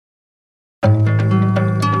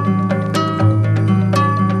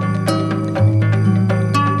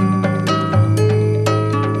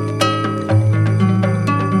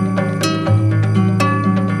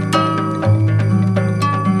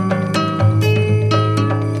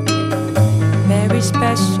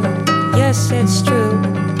it's true.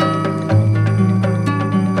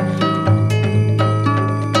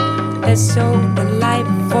 It's so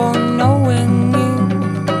delightful knowing you.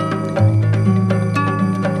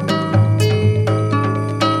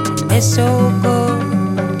 It's so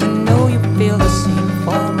good to know you feel the same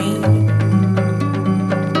for me.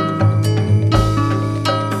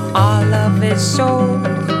 Our love is so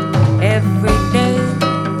every day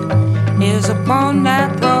is upon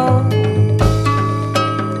that road.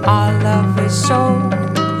 Our love is so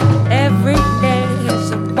every day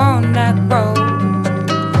is upon that road.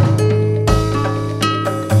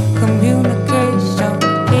 Communication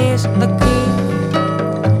is the key.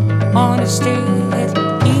 Honesty is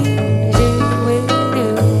easy with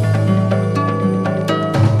you.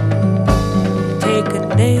 Take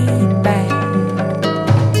a day back.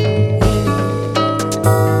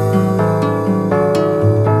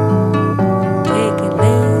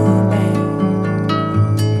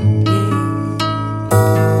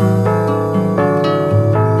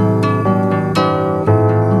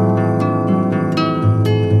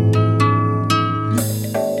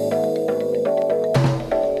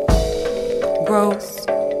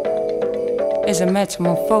 A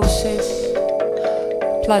metamorphosis,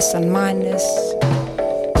 plus and minus,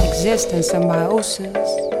 existence symbiosis,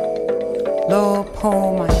 Lord,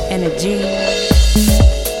 pour my energy.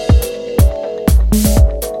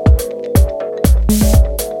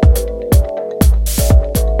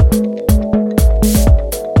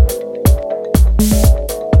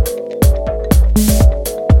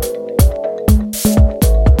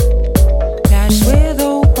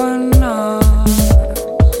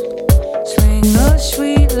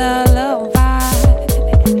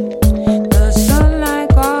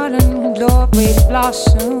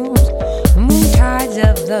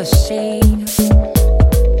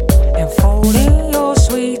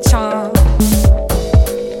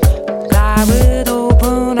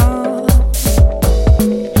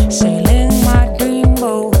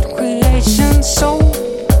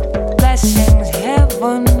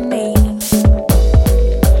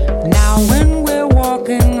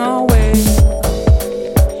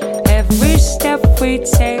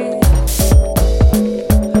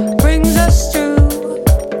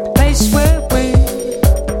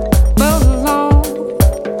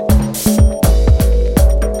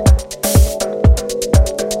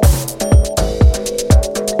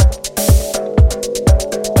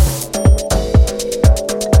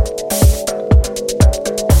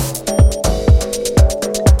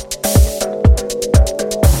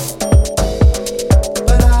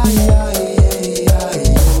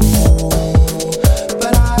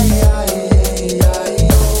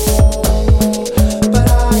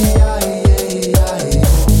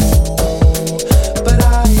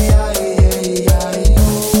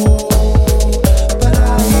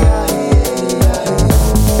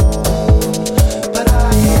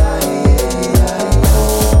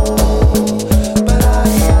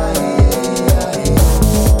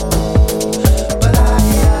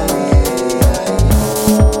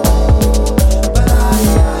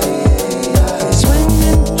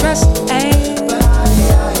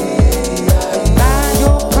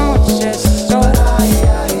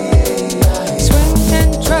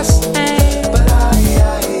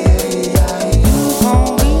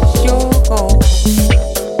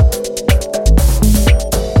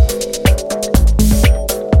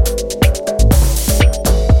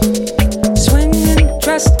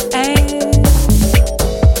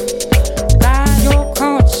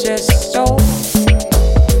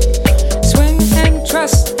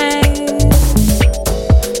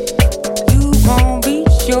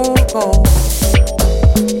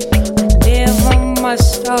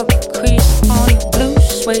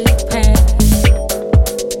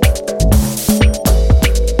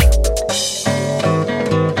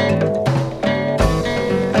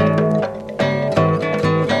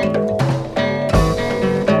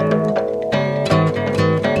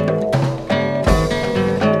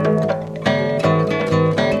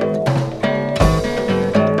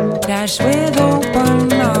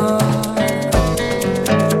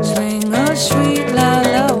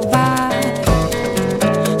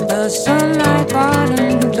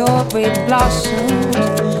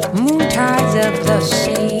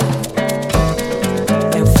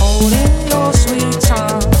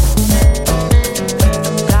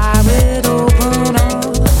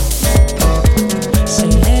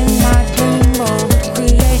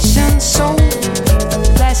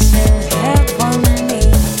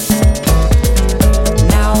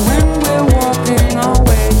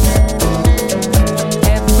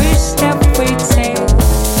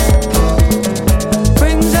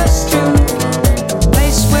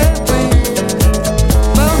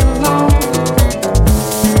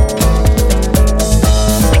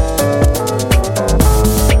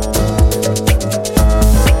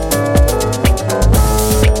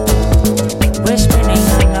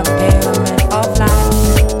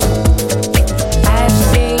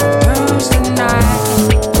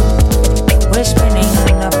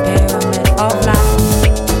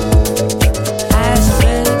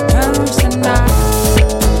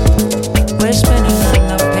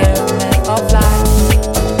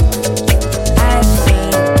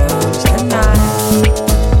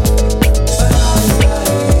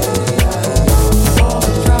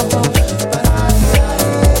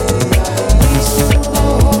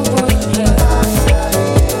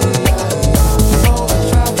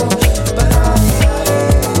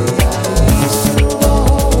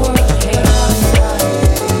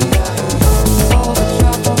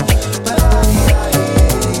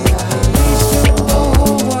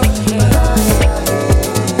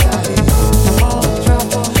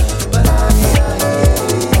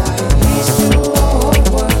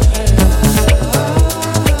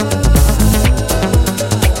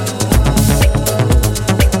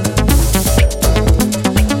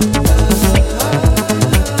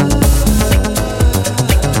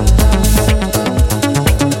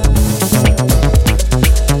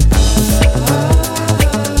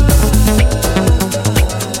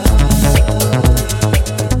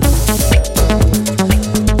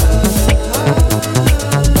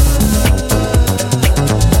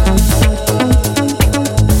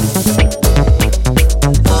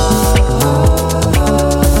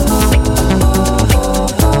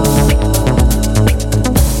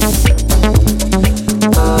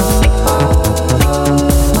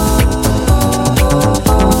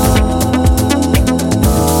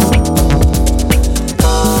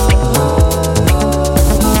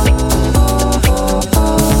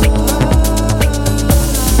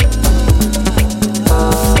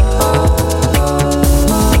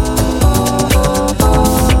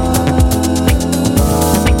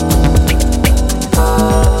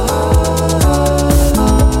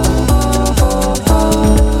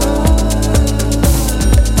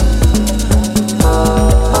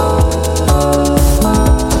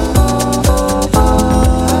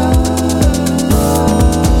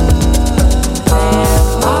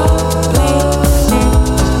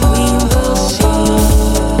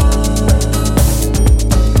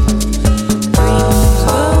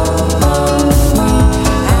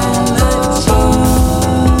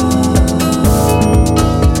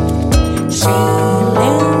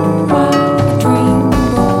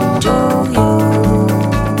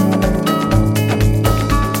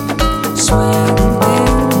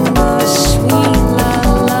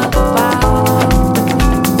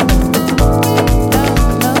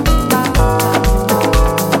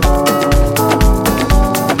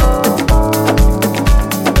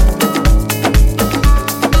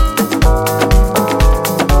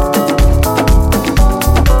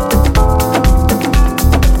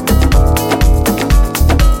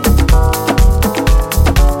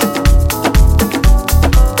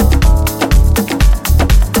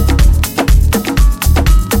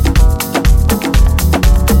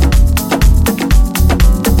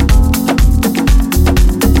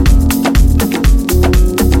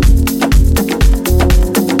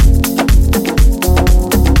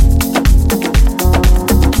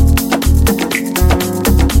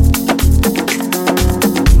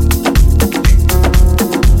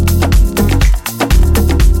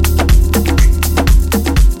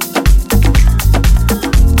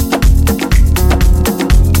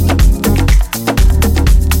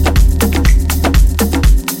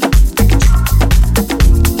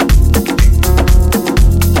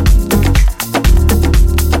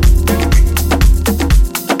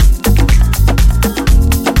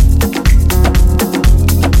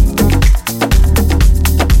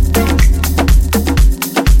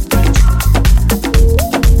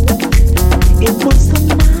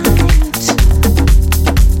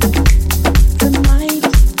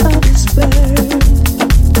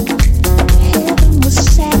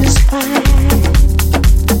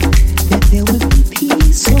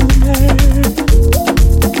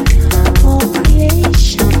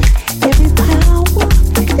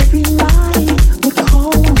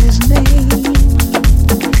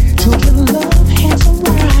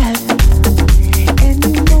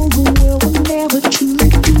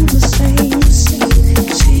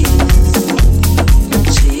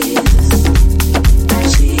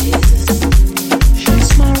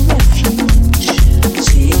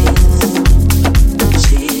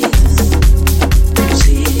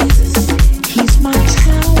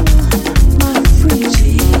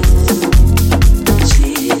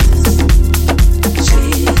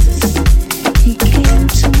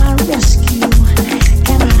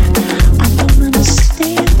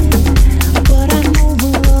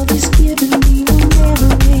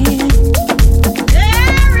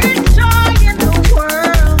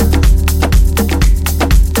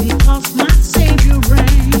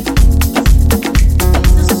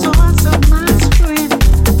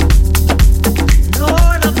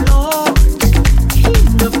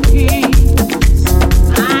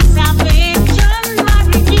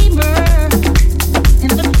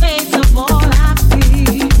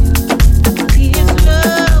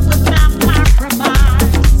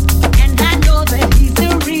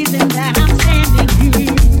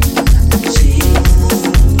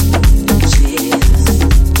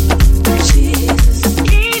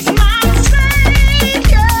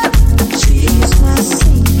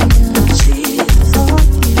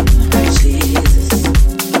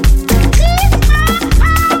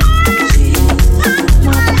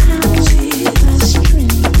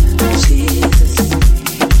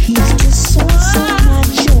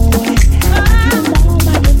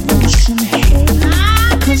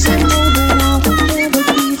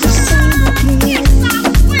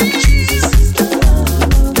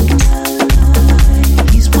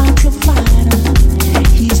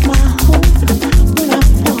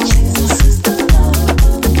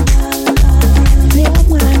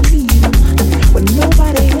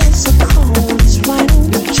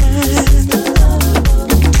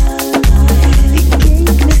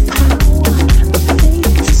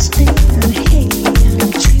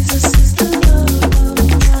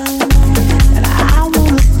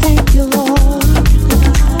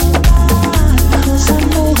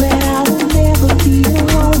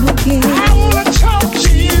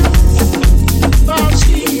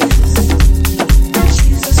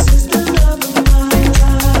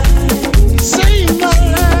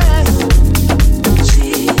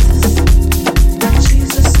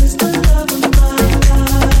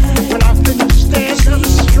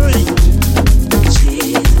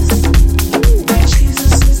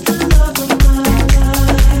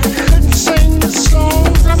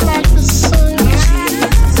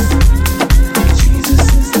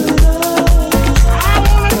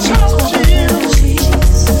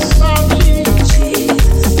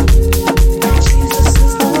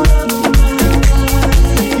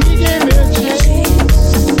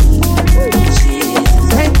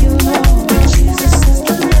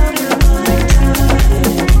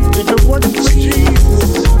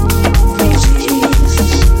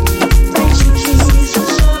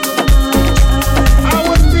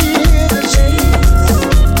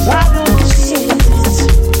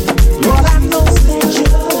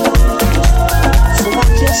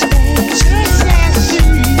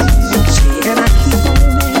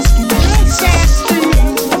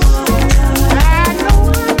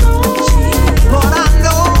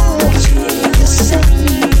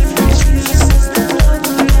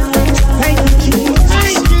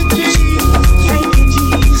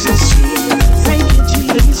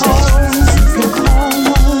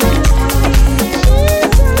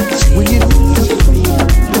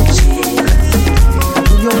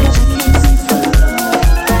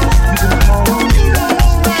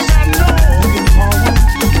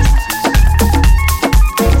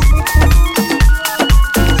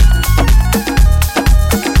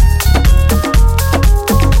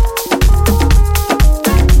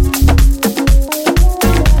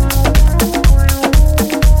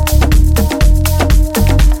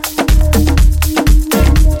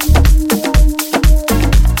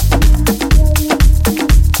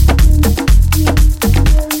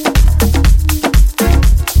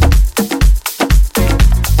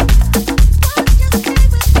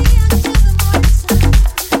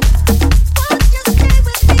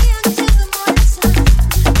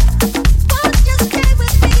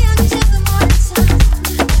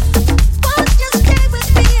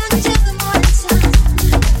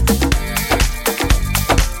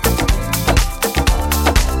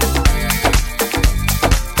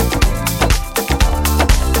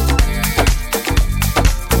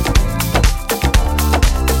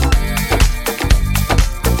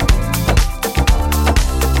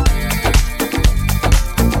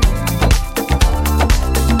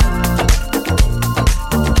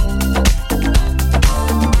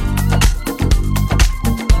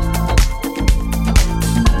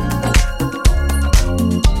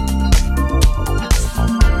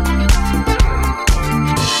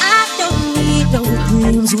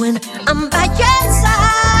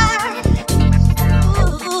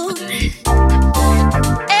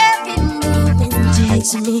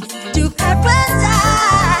 me to paradise.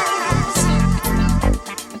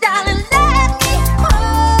 Darling, let me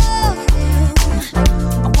hold you.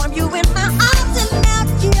 I warm you in my arms and melt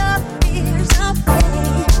your fears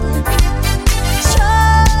away. Show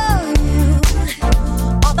you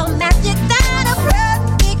all the magic that a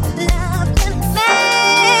perfect love can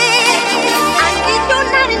make. I need you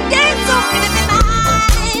night and day, so baby, be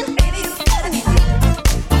mine. Baby, you gotta be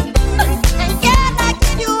mine. And girl, I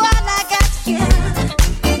give you all I got to give.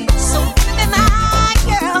 So baby, be my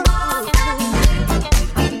girl.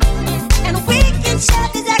 And we can share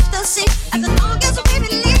this ecstasy as long as we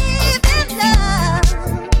believe in love.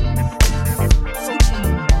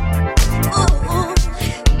 Ooh.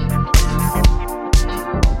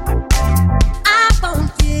 I won't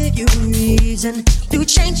give you reason to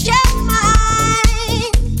change your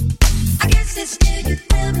mind. I guess it's still you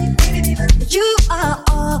tell me, baby. You are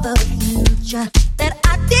all the future that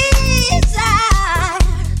I desire.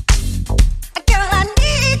 Girl, I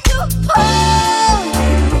need to hold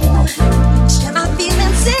you. Share my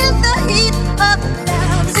feelings in the heat of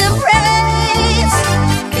love's embrace.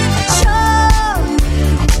 Show you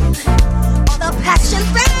all the passion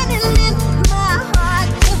burning in my heart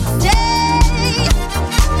today.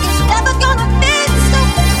 It's never gonna be so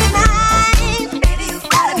baby mine. Baby, you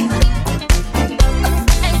gotta be mine.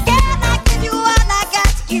 And girl, I give you all I got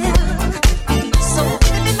to give. So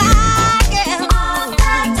baby, my girl.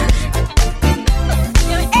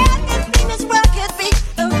 Your everything this world could be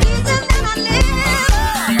the reason that I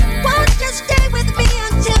live. Won't you stay with me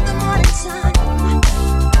until the morning sun?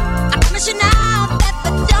 I promise you now that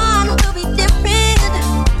the dawn will be different.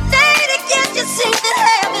 Lady, can't you see that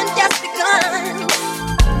heaven just begun?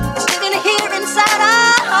 It's living here inside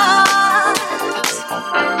our hearts.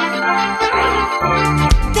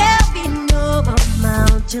 There'll be no more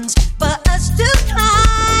mountains for us to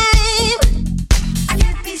climb. I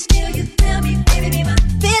can't be still, you tell me, baby, be mine.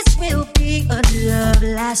 This will be a love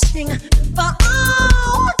lasting for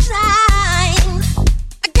all time.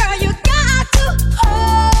 Girl, you got to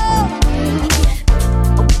hold me.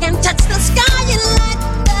 We can touch the sky and light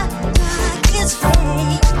the darkest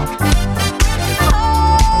day.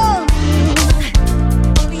 Hold me.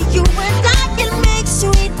 Only you and I can make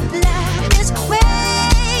sweet love this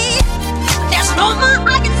way. There's no more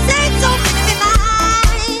I can say, so baby, be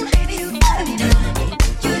mine. Baby, you gotta be mine.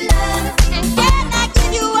 You love, and can I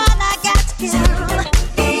give you all I got to give?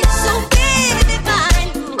 So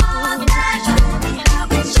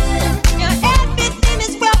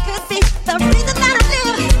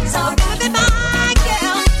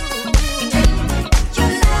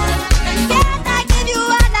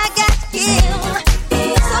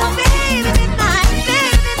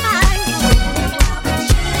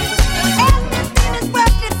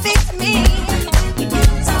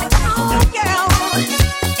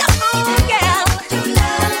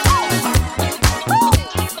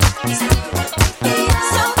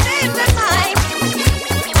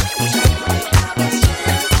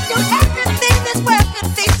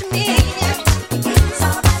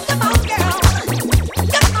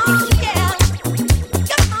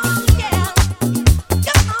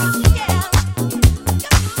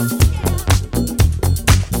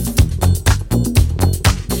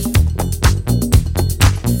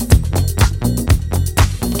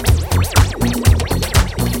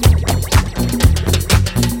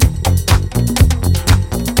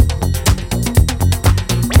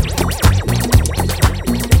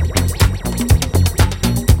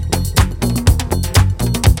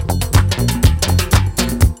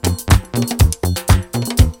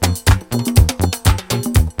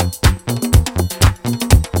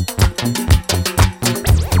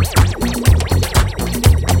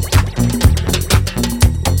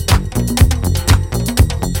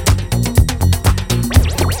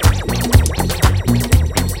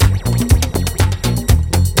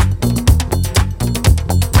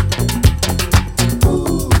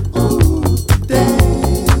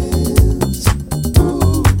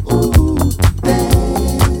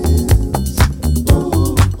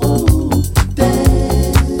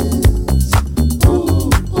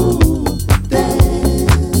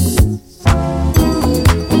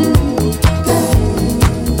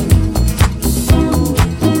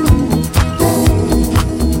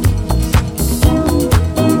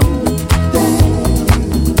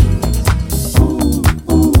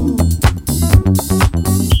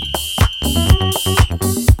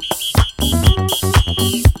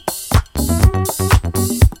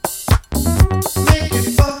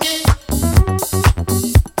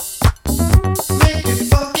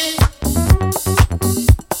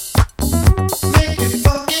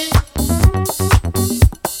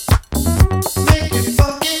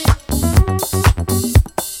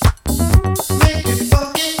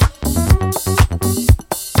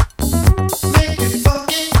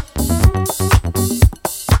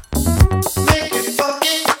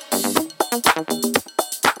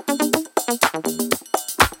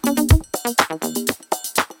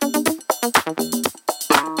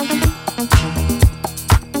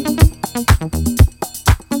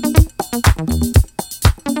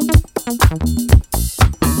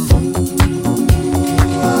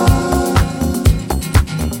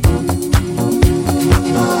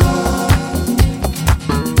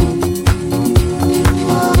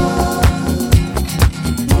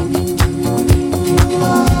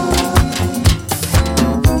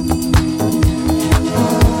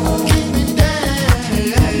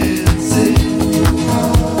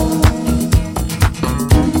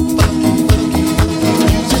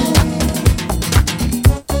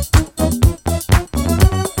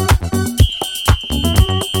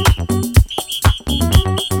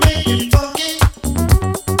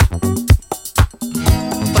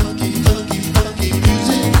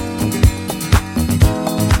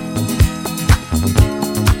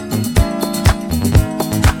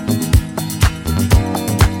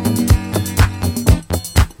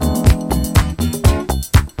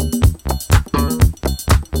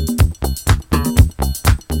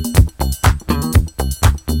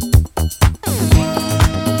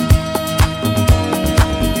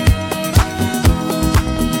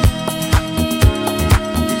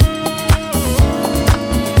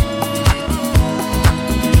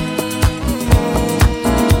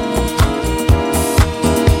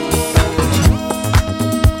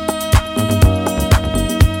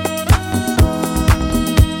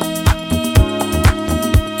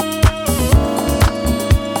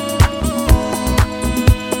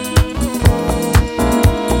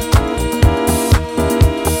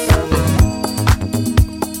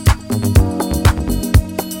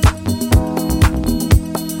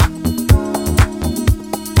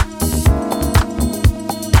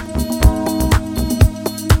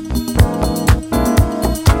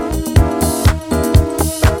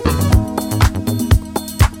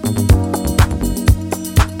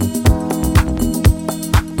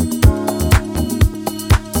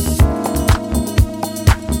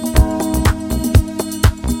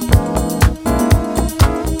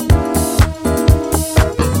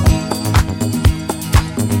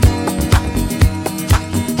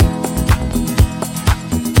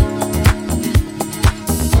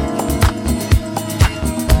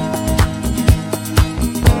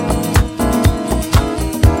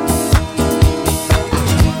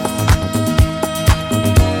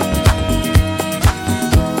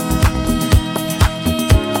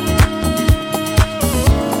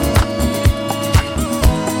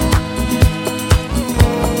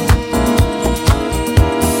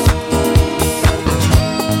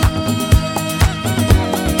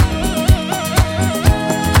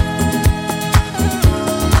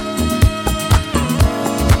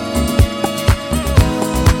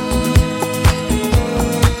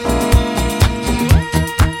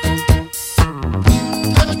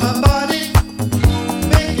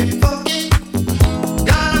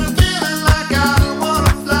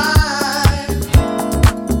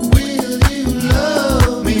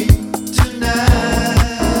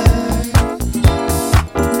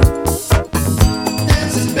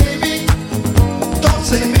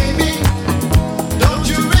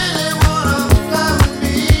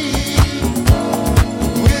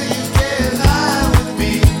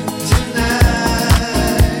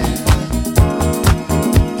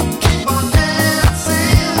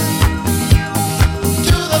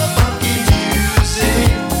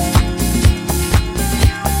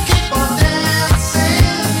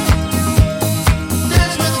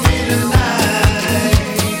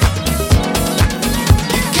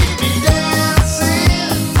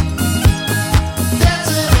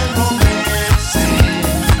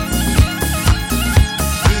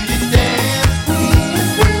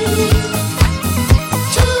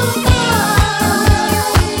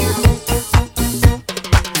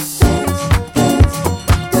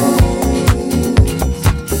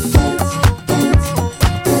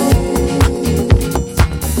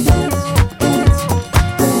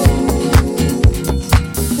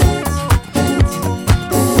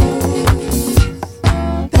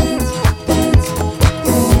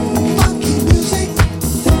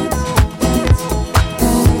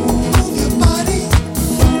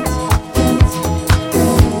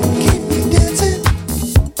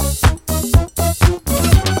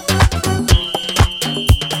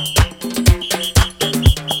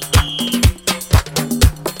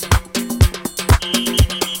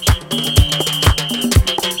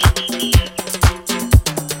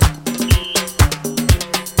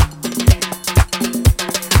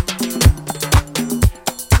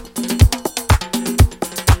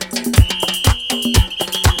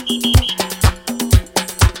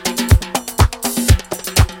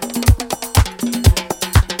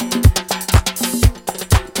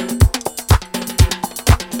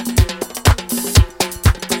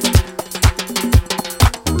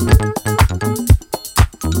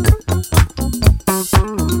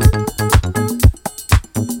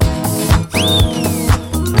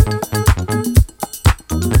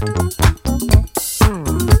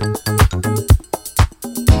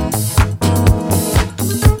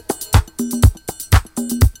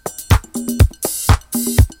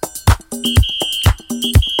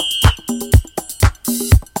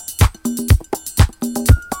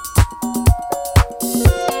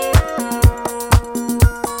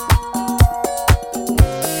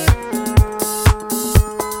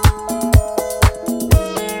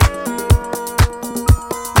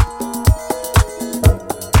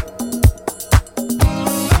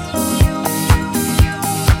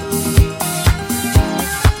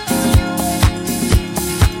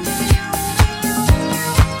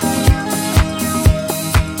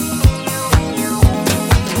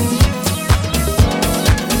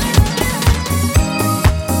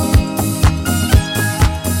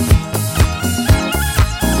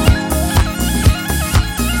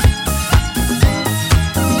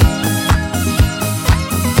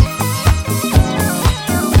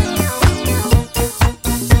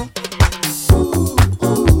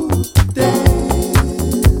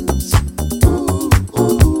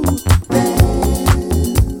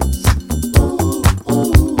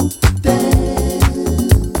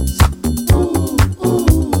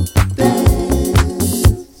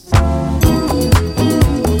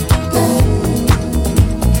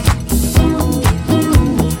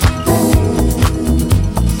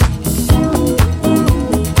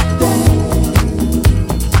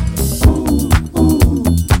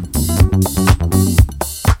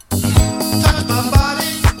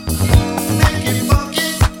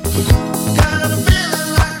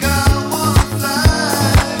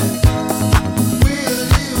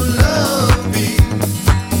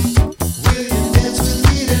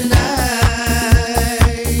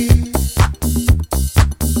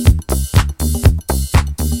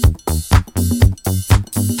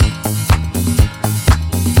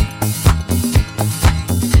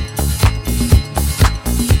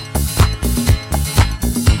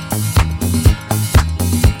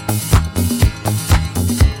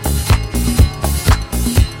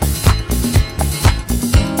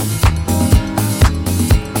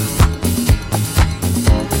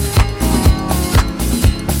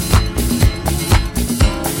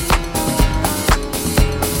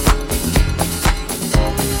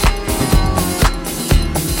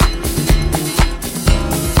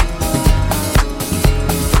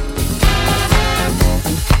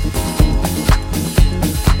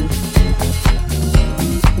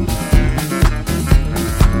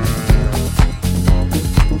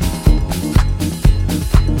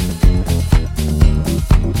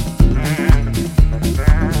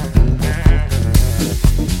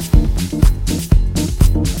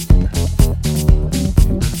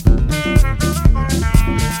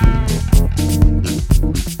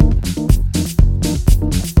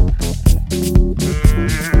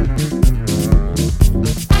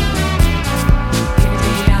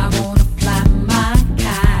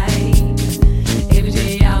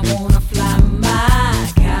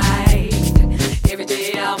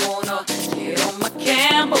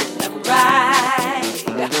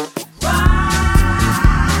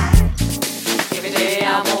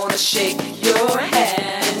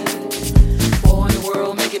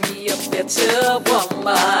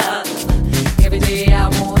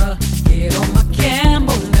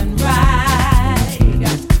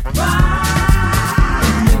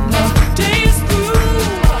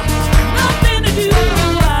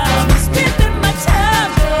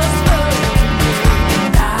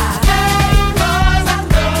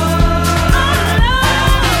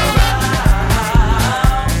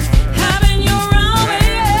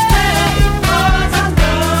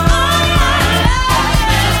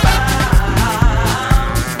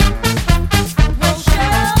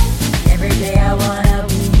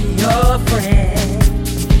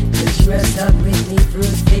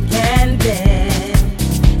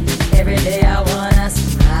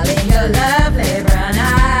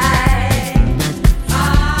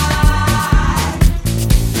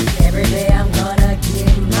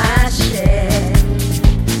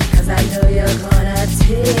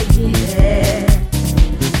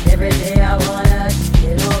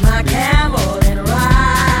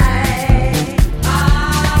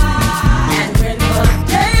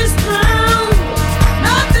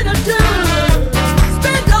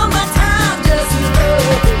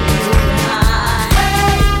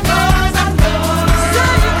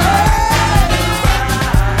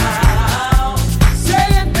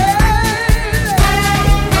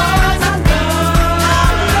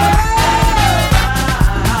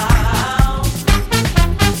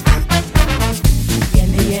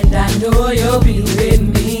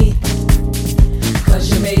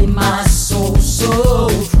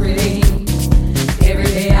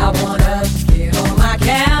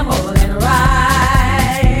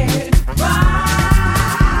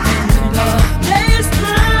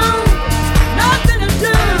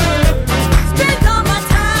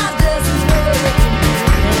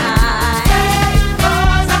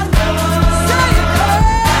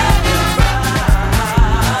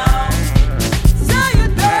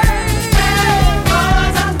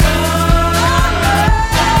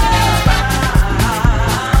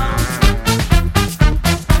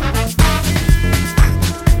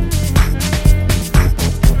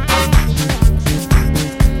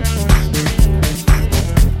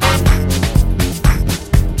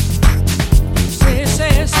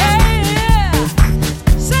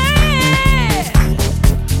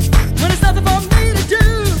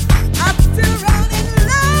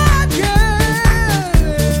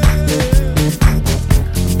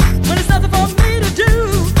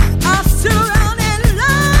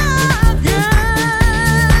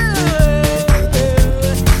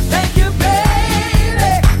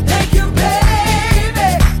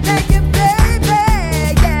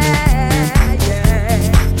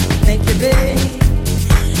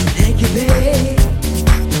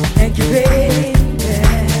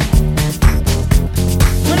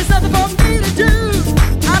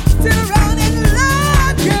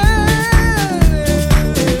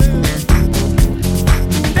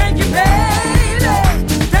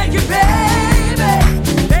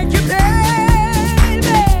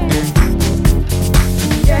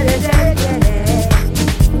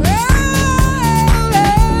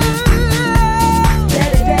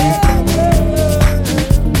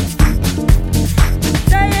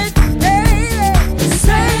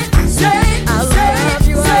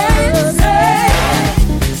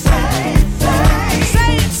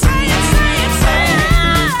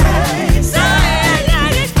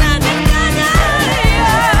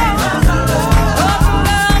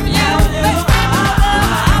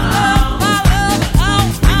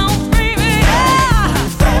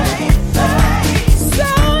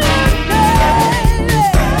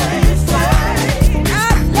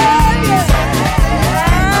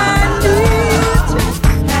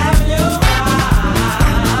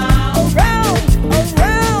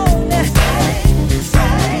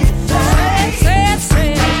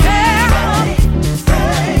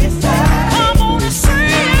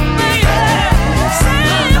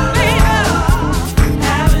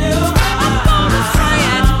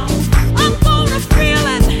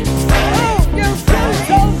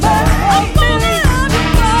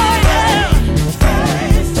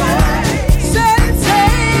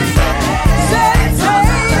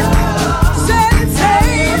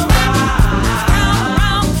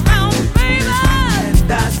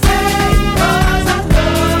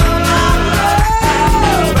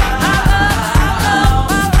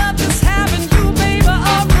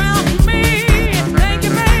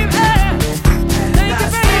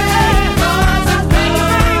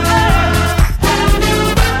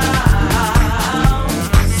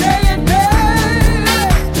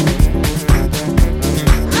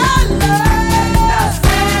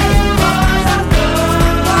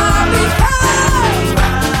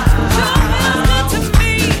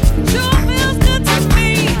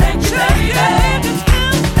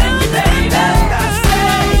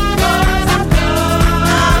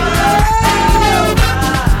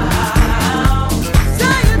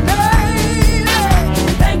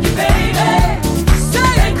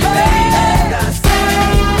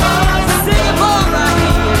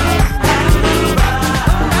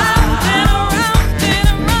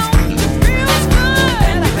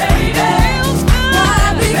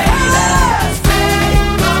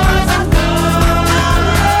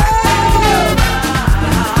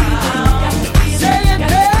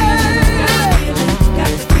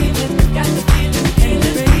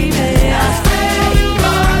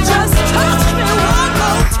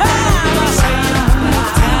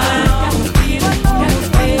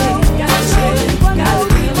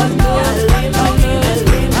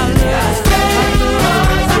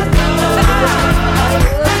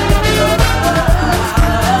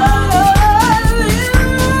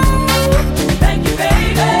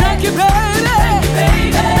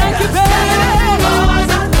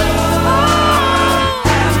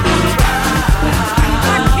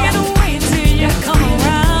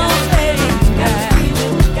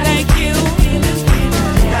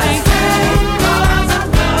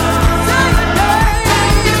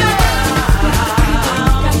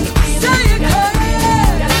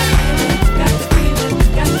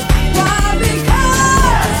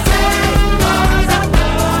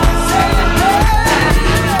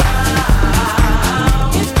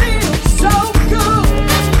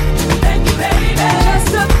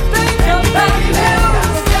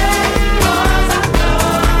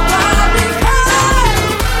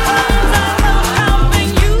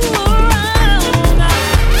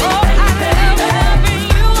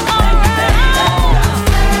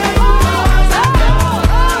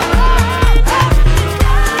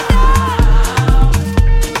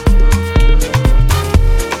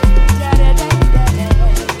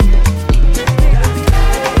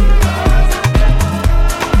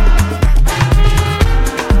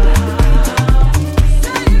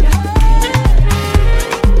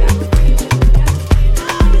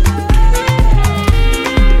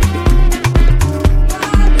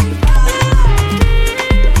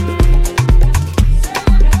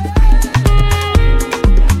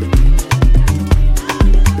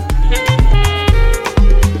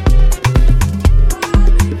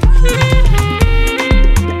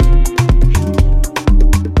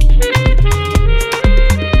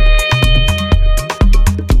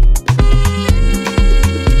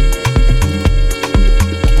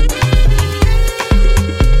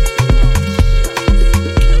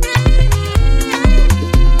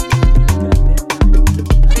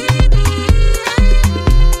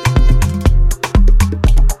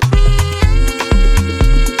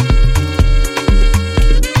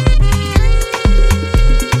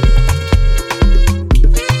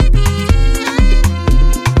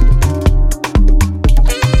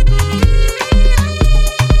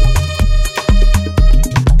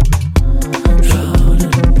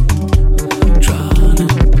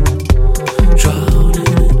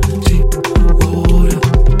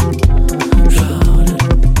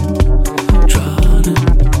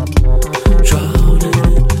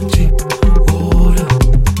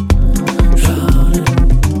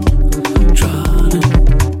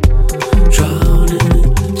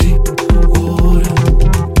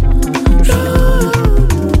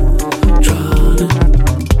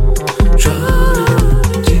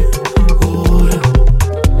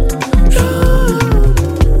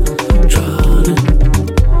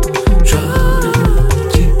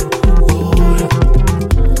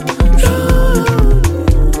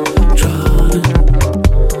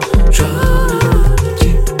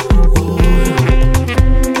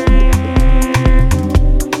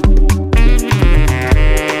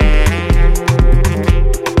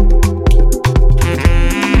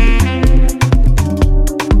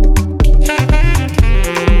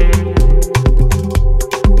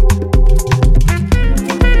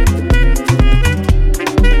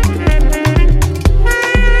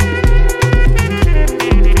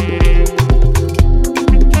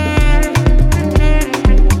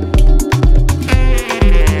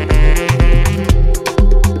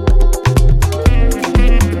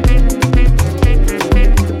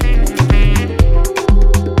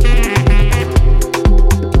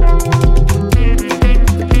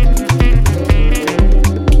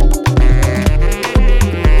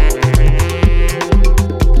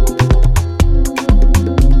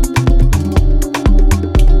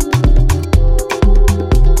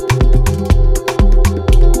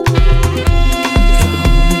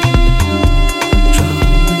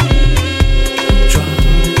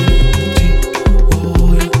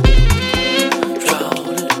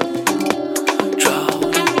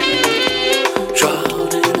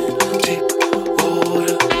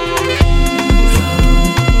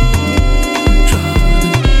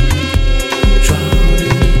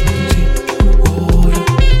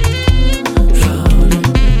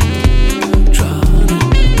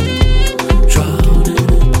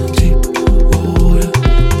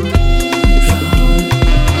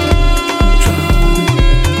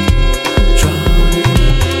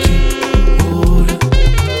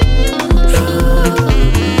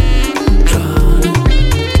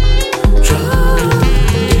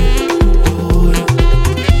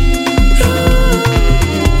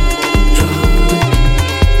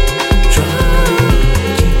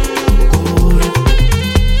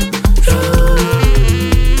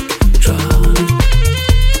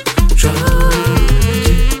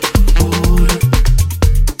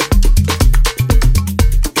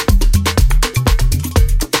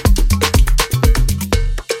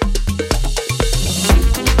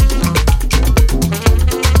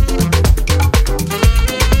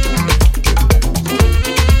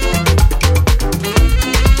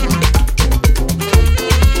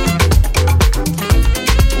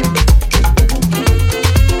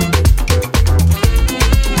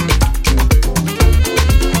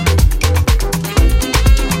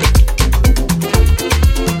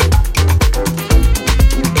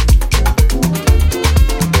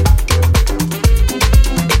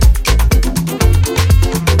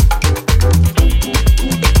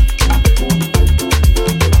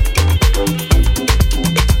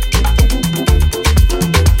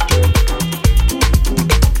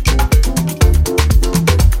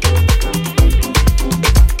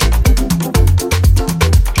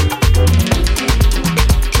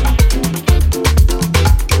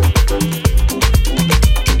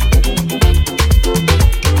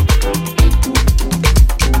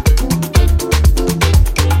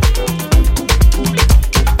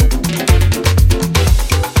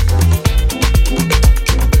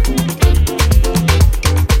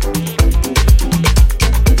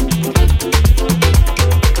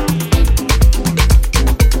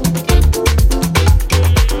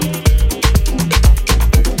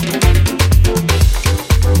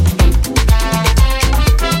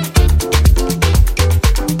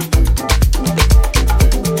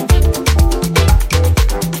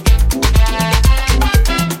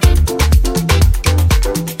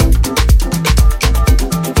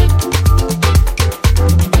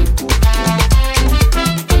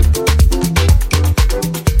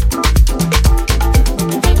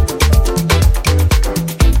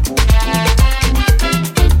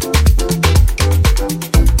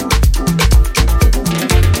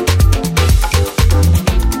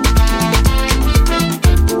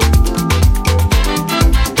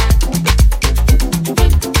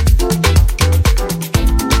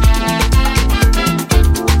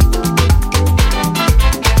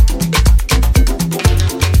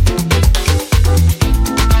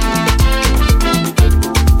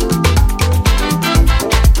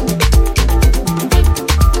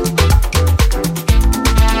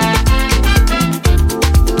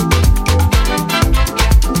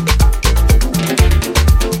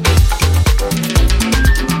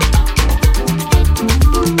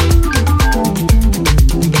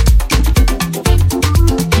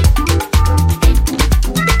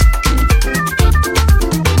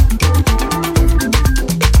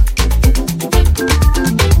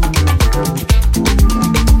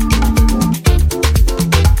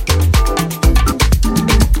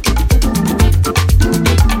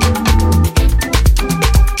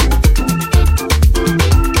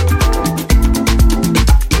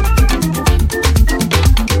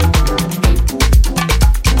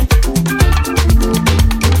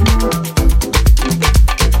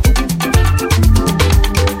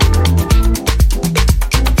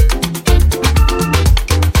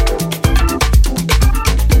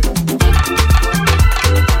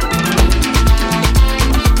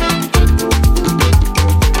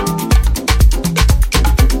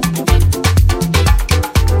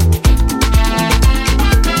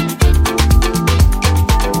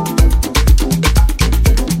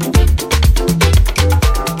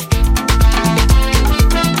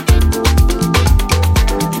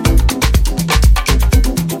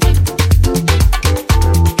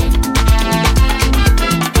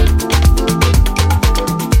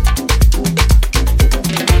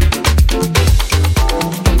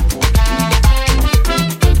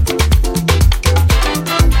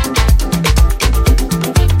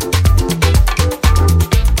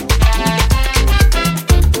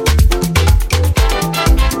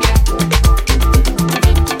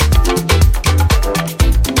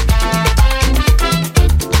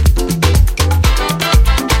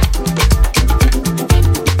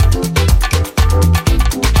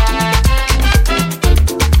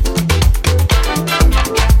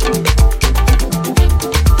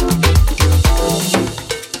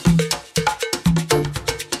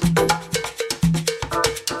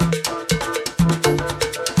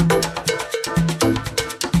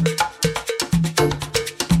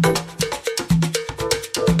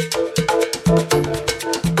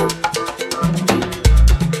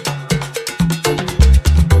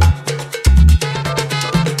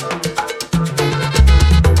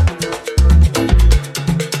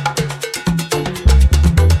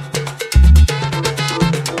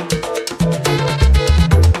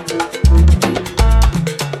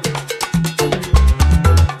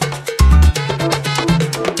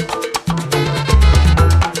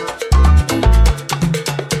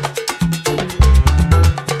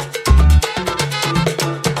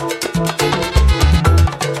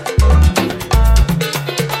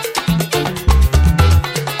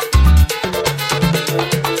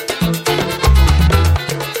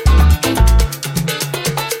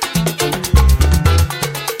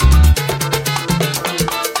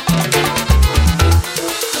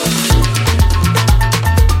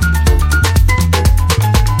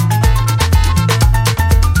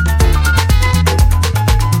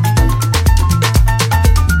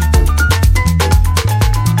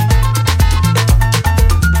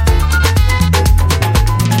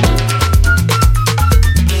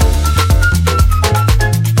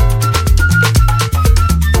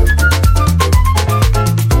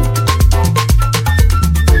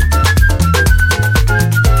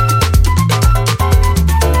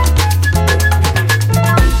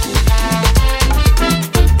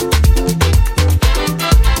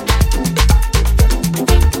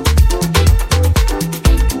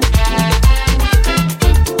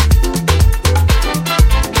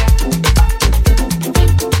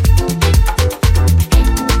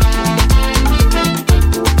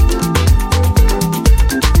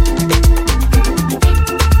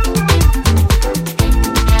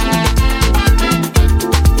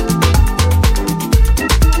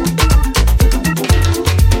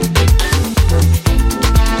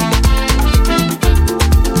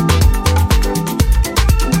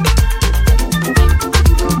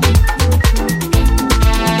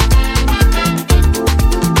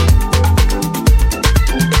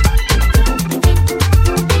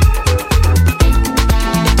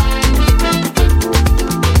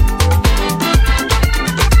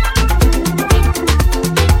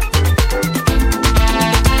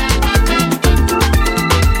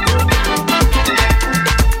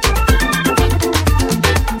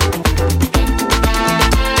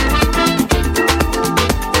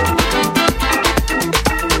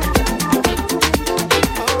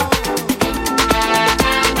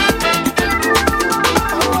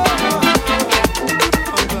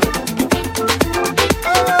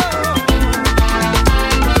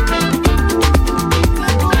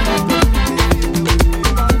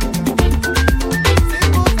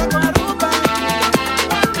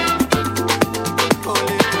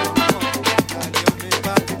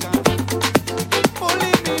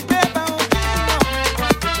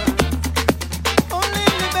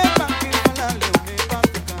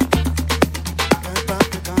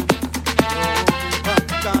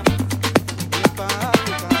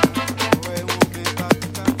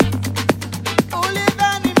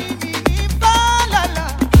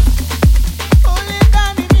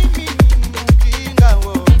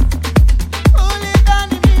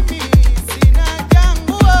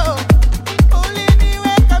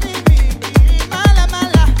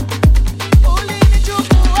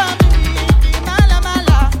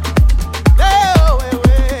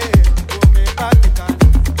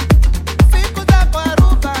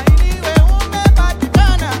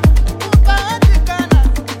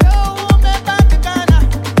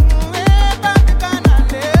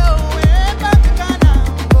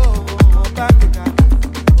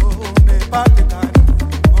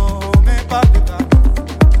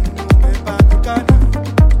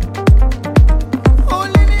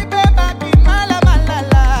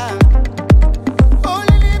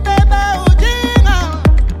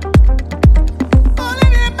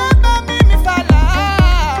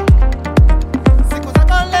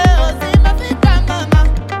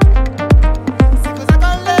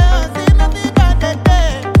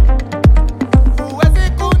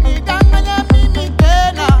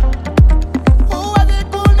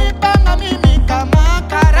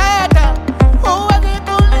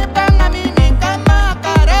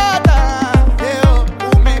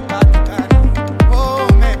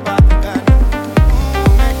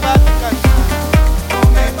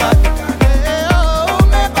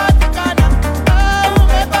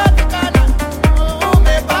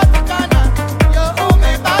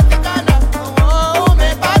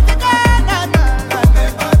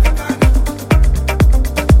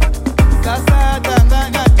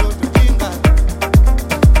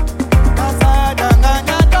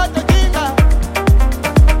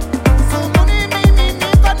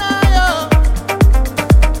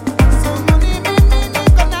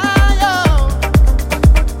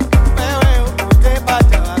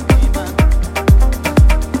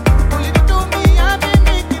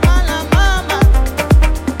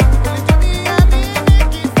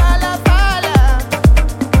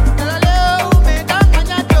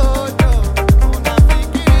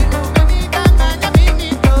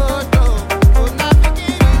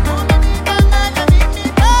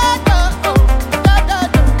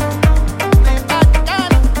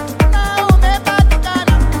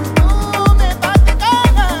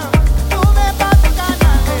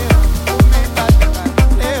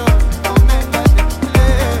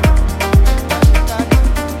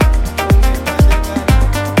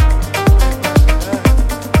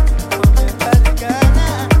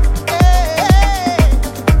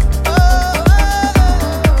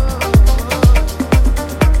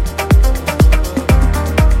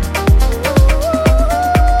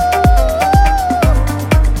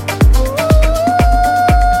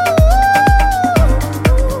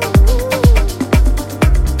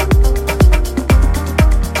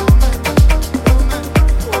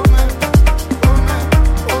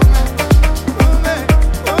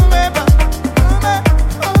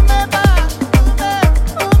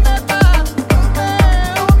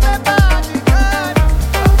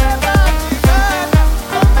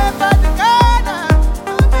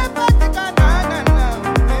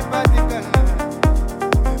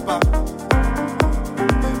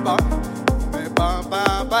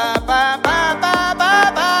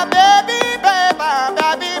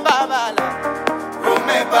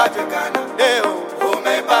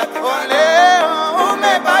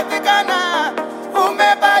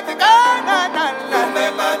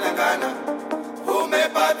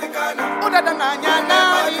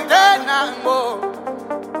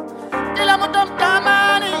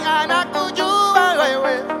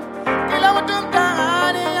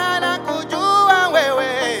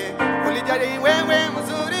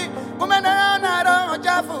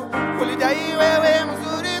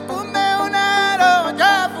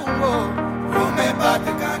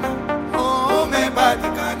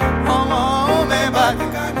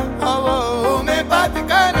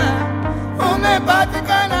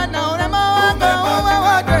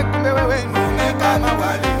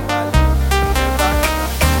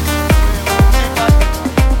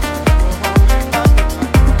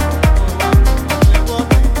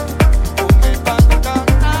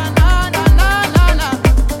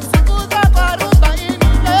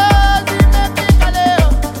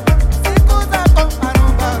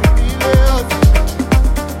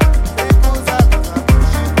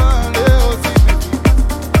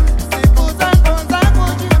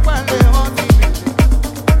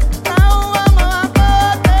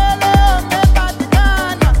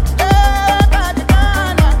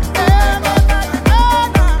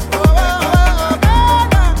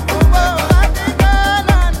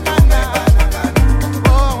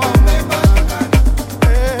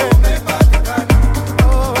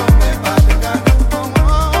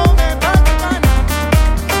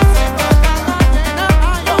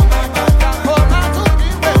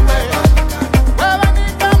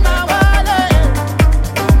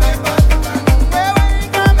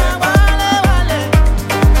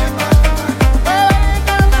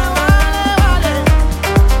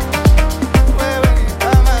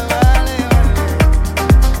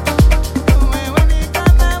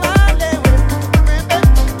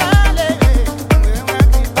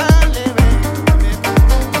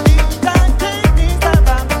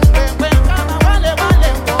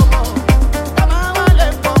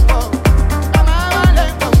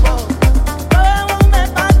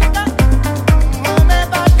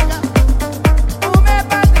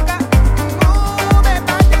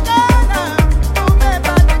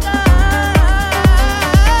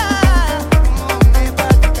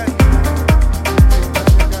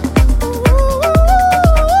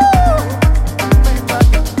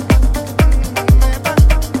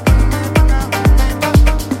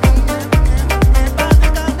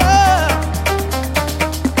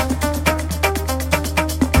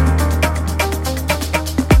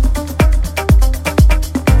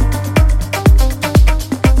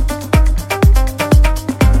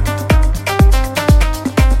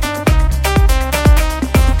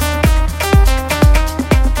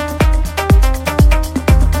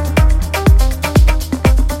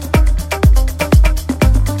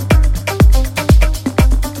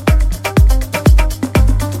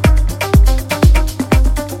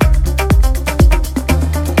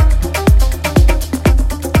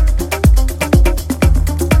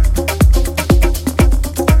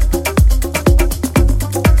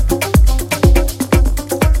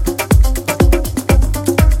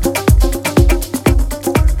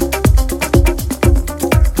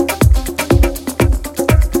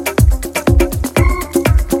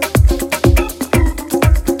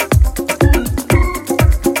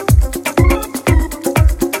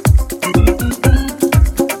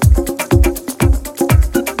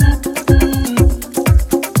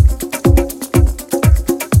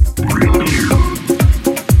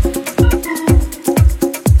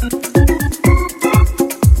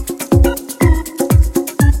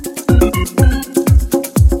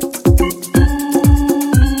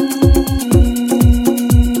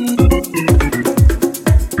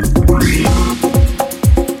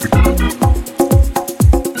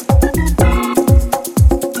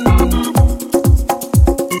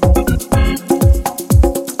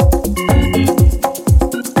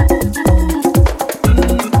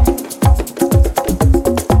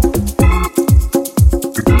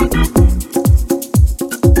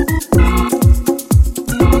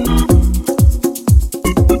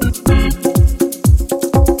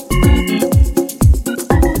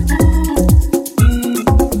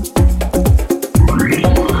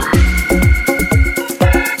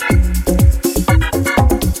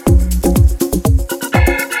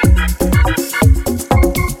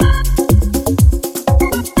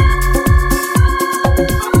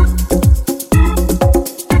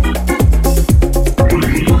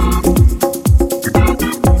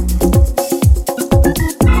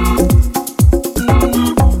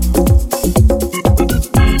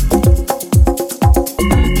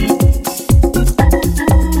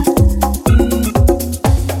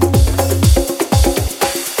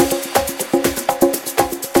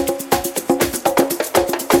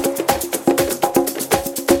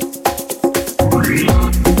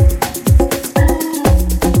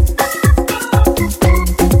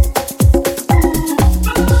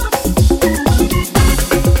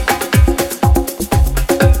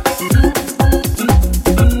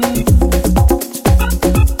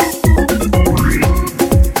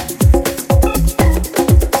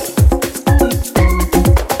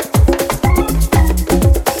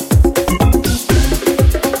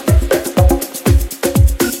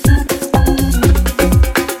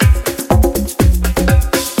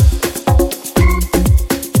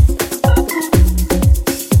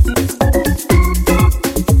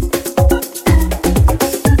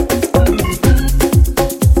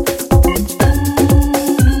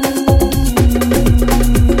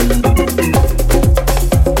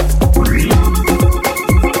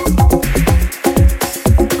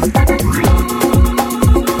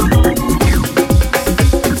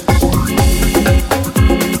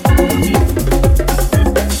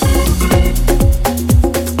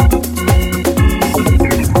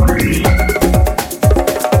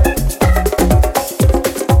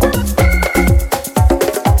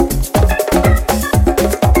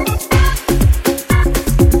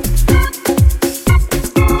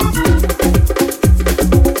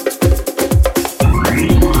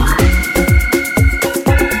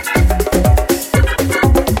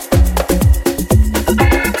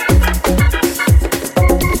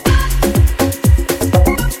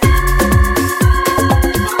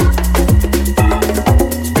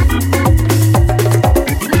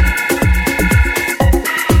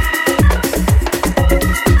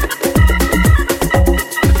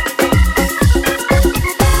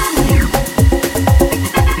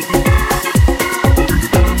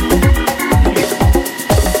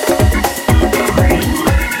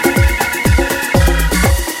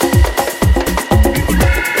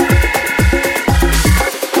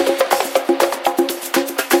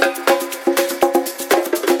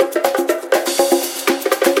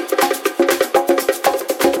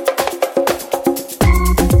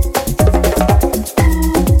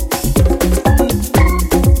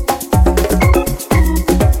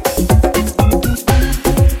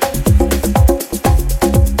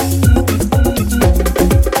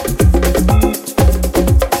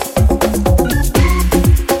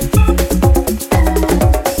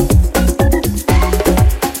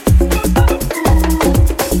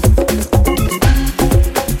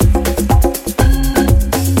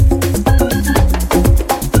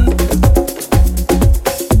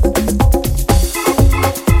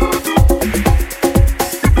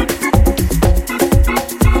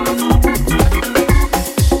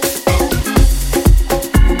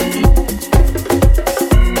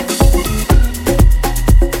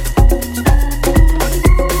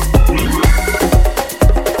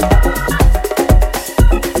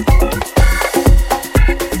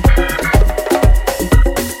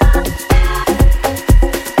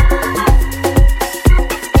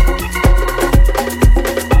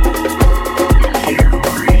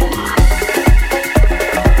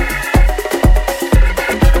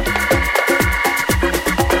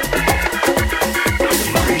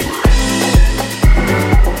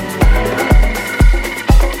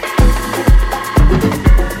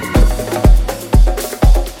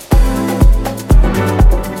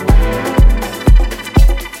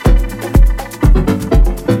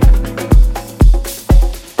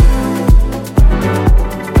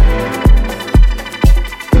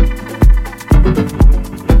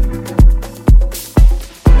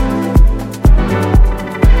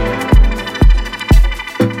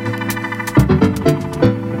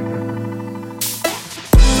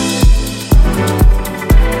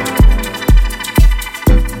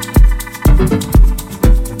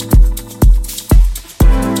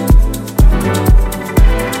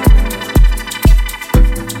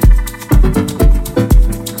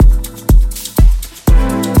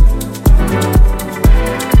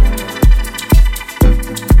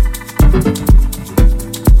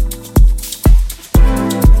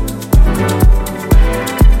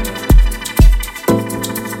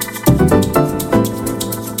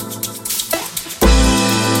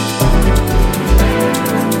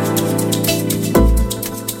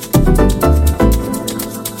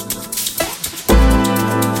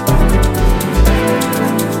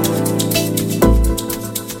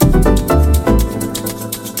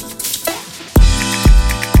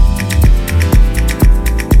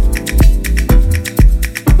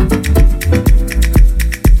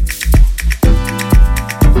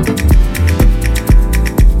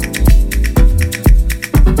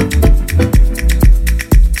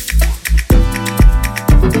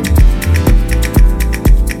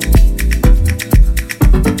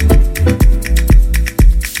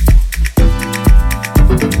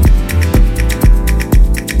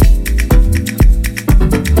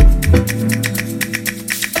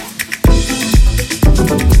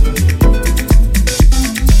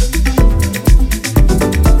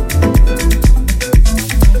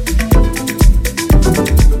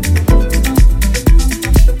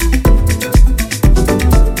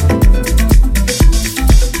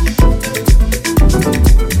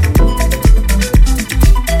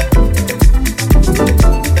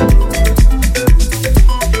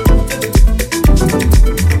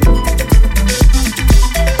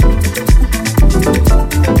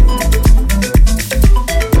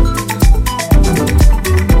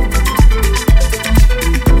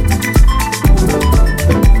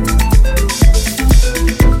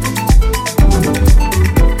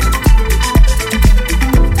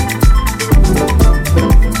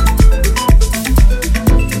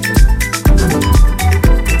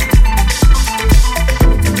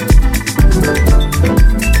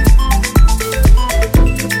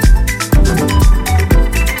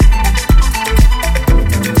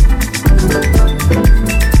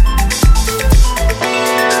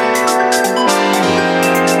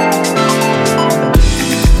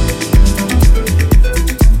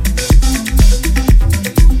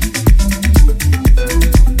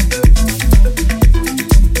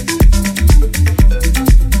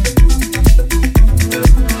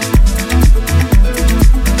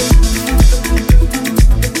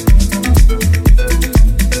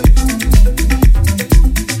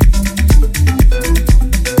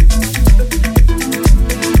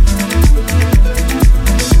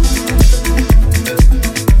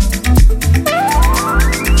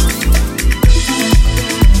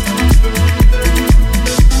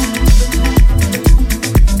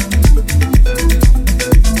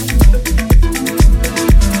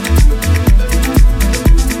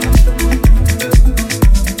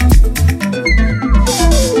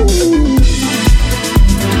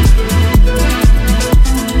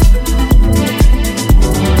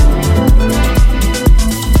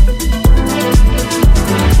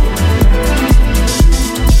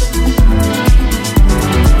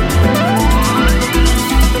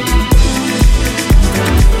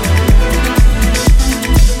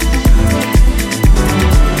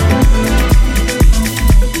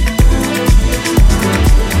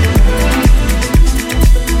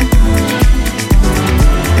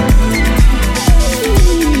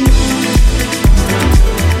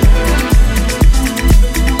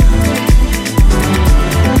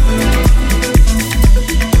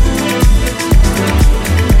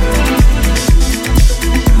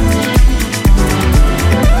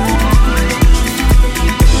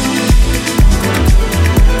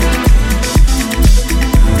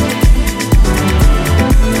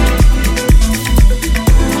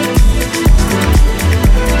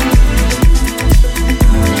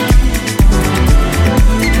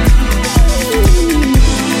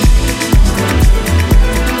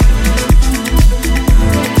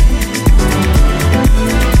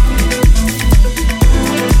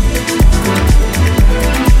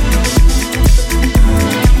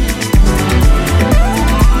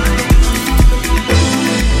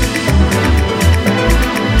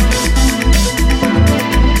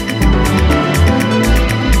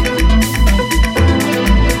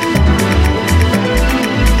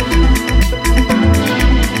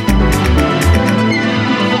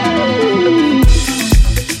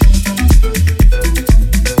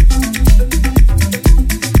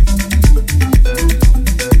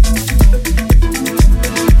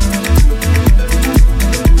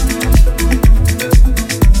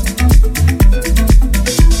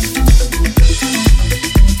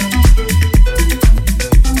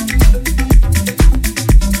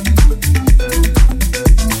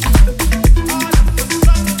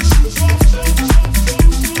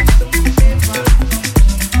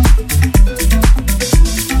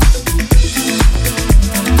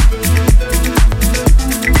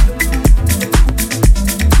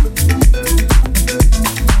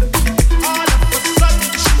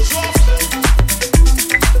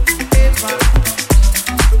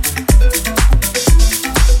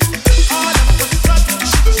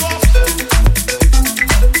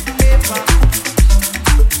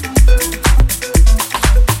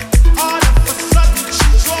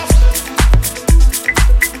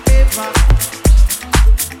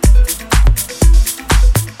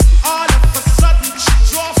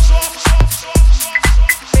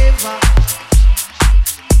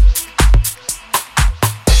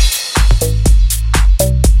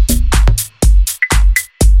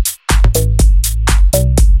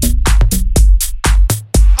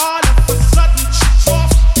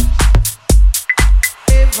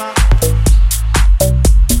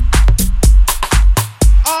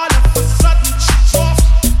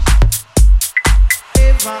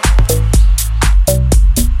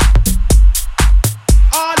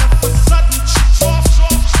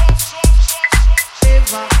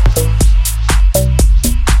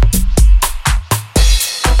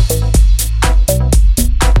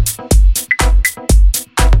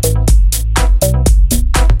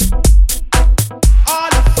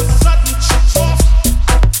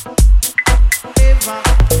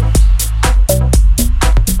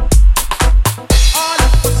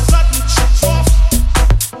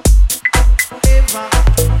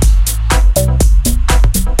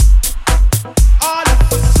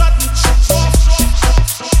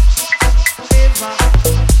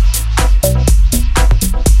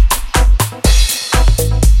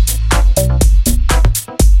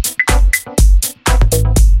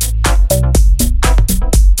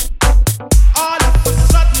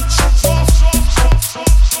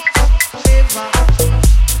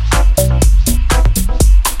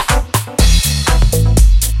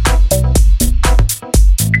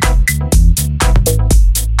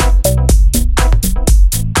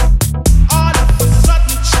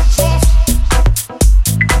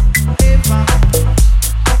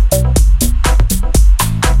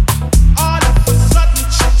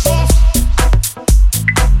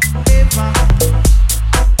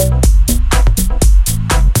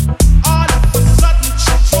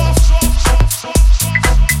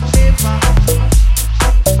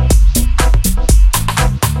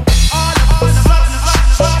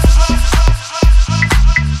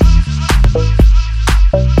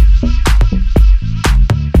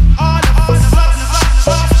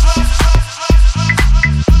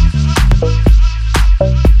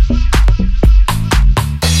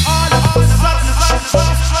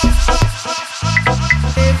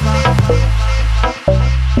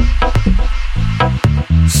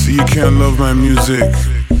Can't love my music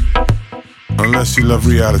unless you love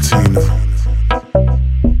reality, you know.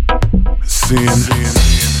 Seeing.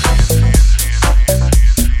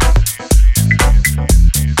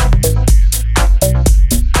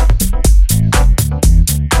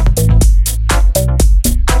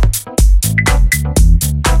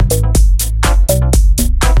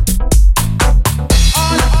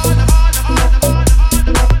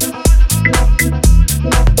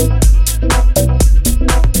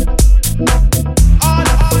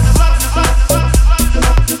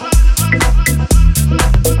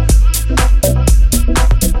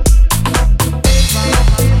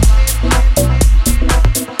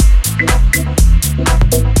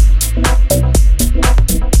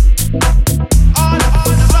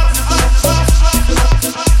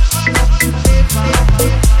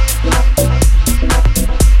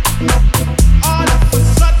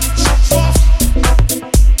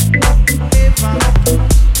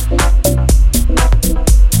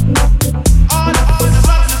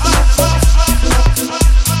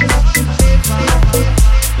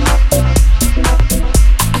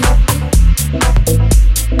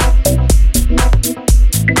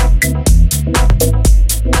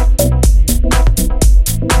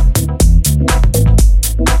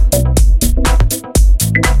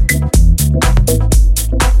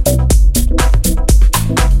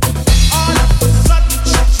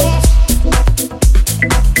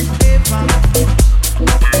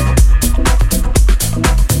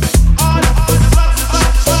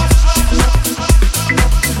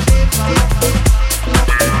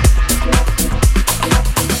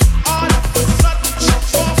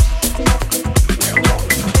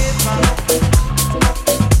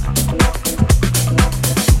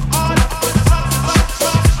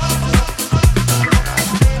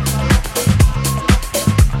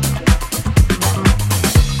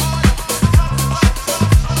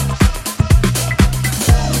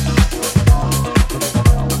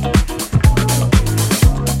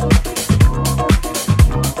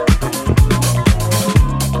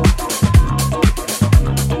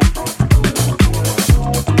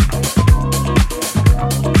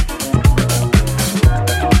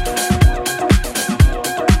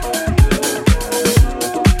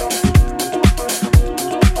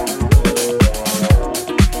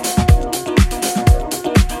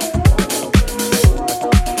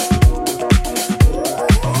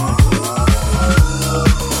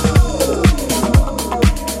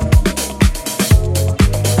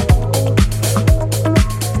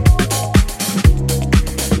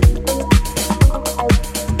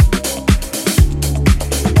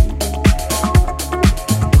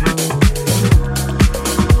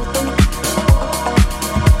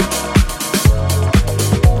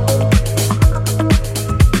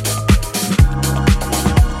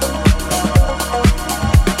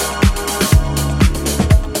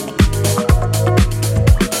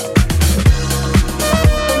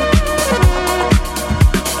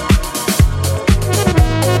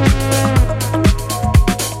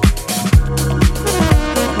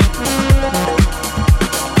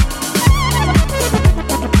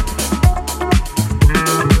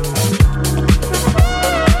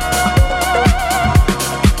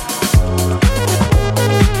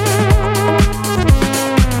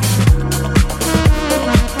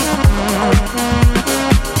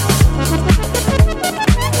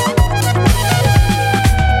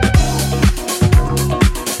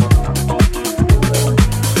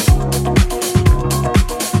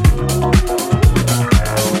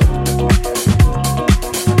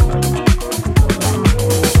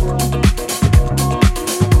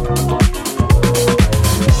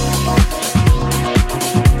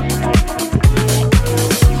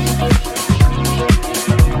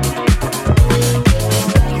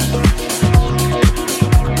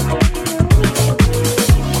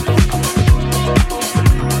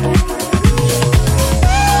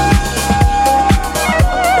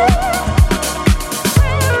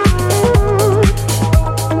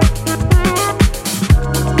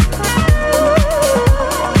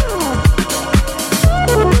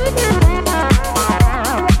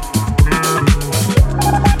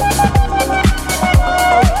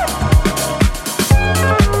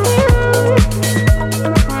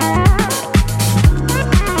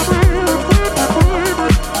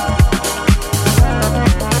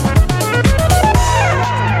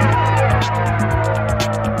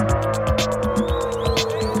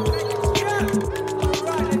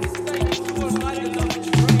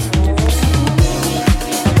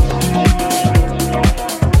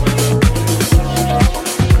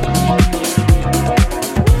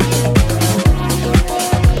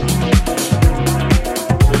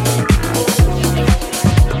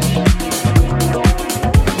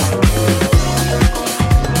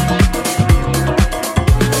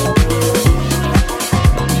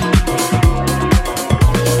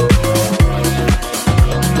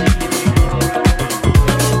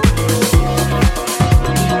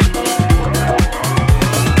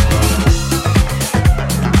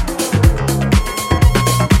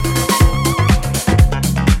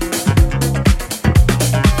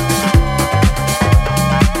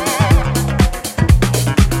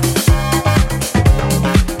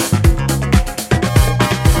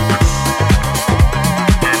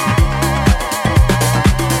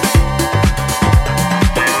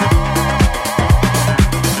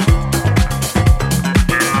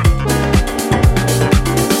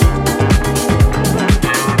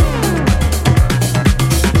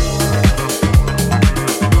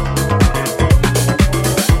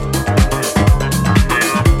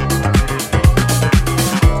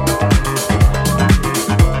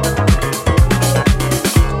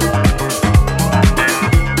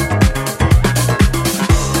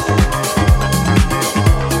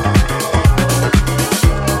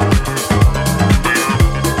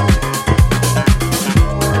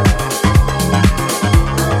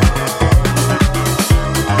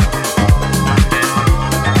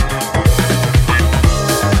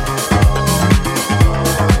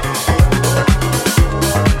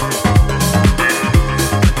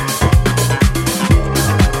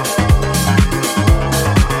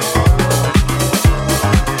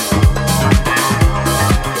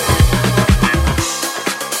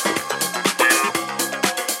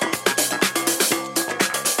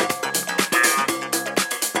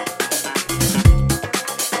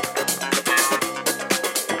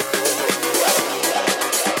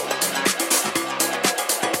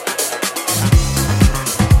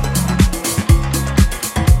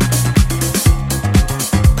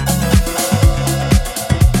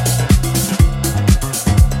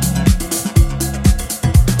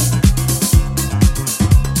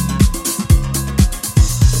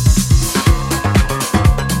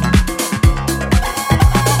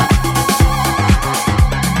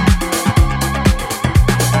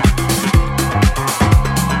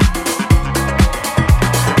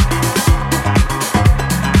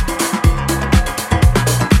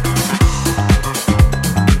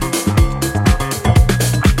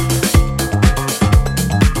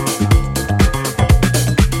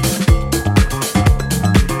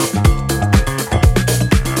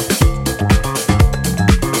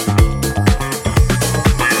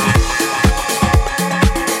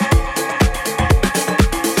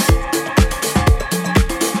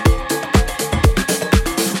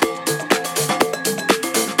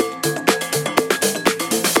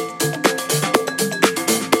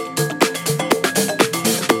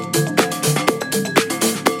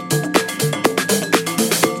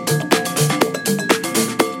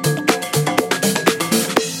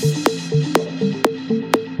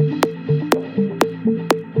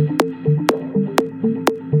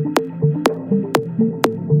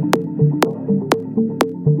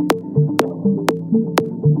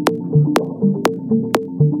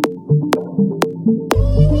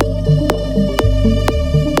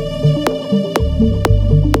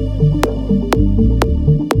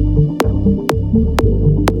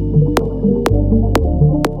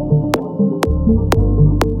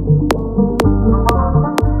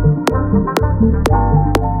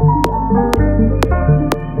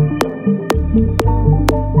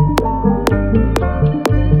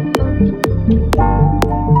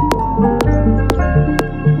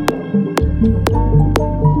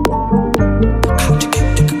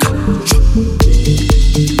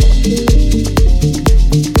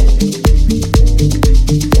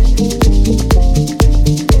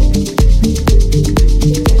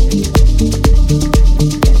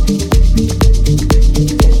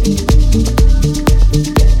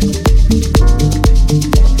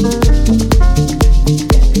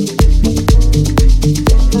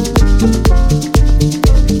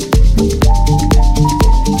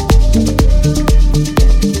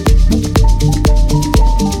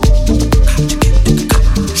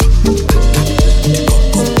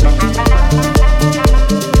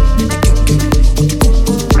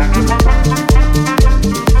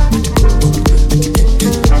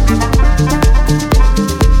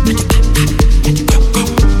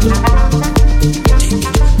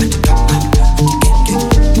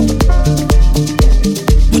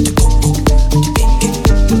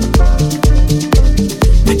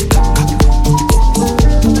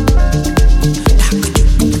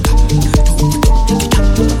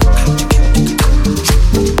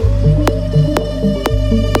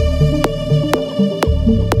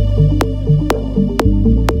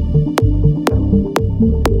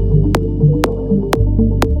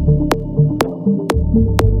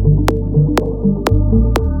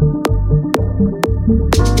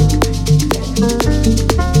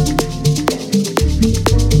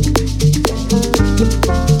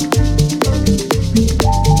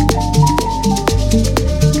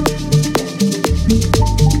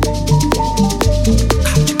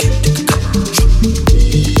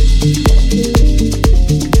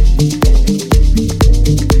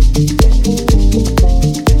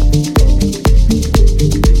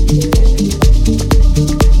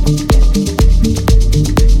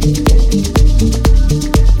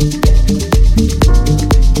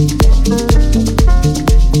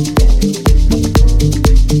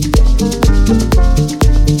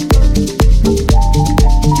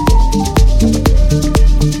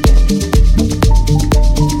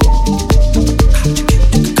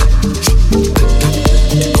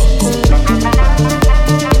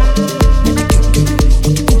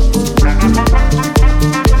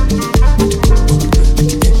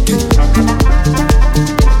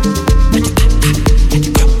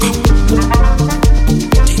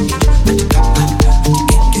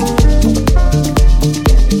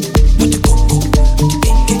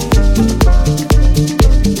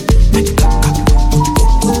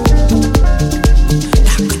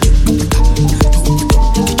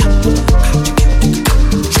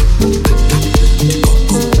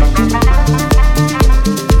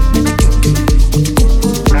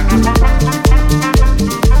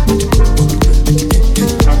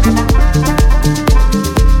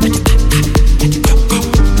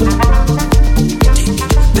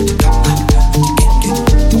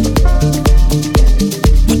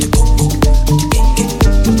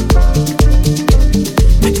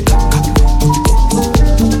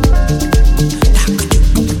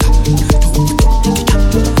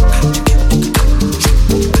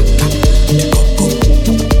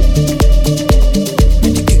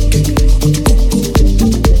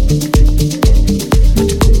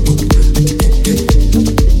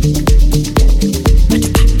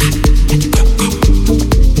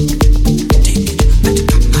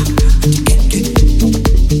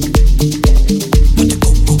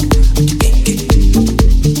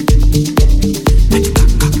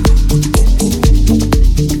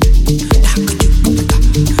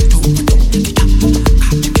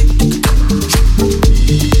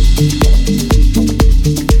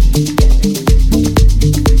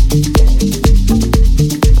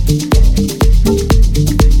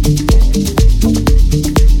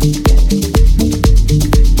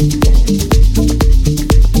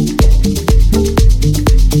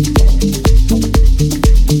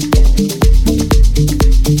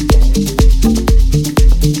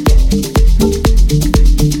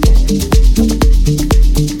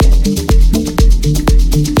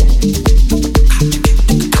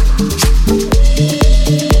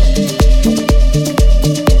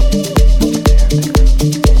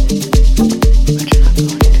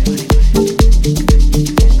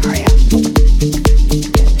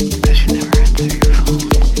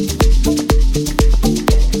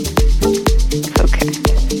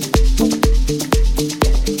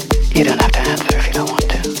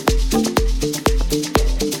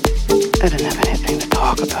 I didn't have anything to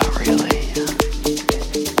talk about, really.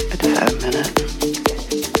 I just had a minute.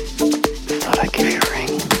 Just thought I'd give you a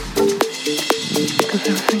ring. Because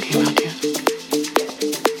I was thinking about you.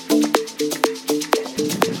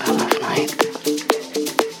 About last night.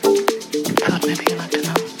 Thought maybe you'd like to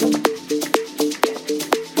know.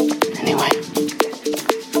 Anyway,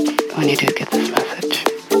 when you do get this message,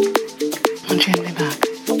 won't you hit me back?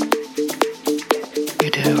 You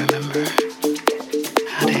do remember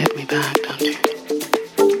how to hit me back, don't you?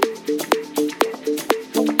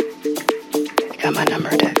 You got my number,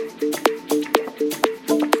 Dick.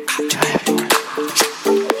 Do I have yours?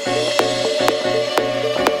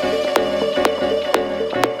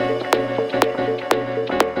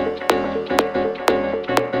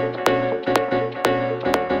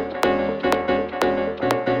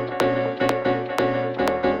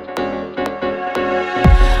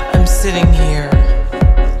 I'm sitting here.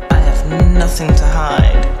 I have nothing to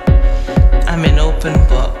hide. I'm an open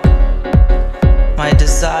book. My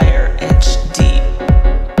desire etched deep.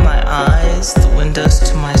 My eyes, the windows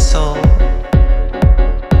to my soul.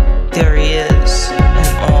 There he is,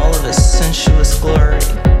 in all of his sensuous glory.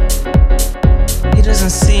 He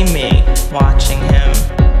doesn't see me watching him.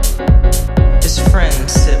 His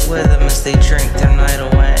friends sit with him as they drink their night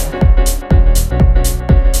away.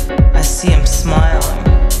 I see him smiling,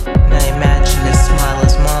 and I imagine his smile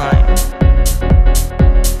is mine.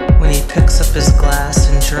 When he picks up his glass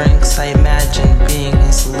and drinks, I imagine being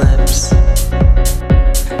his lips.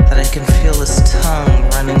 That I can feel his tongue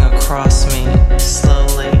running across me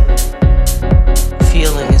slowly.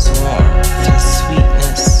 Feeling his warmth, his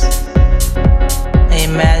sweetness. I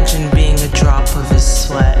imagine being a drop of his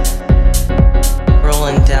sweat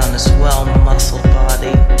rolling down his well-muscled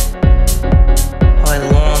body. How I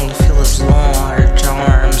long to feel his large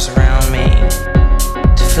arms around me,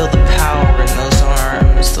 to feel the power in those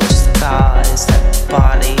arms, those thighs, that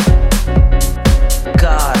body.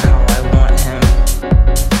 God, how I want him.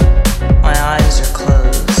 My eyes are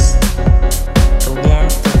closed. The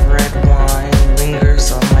warmth of red wine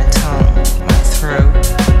lingers on my tongue, my throat,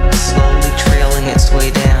 slowly trailing its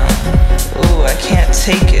way down. Ooh, I can't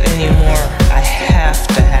take it anymore. I have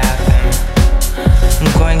to have him.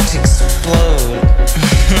 I'm going to explode.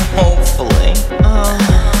 Hopefully.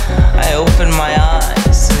 I open my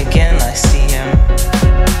eyes, and again I see him.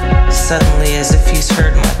 Suddenly, as if he's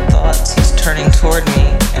heard my thoughts, he's turning toward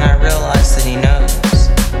me, and I realize that he knows.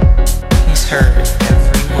 He's heard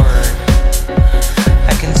every word.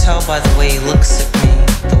 I can tell by the way he looks at me,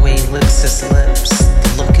 the way he licks his lips,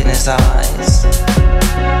 the look in his eyes.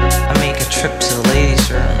 I make a trip to the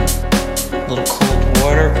ladies' room. A little cold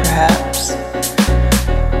water, perhaps.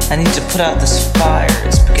 I need to put out this fire.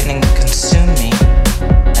 It's beginning to consume me.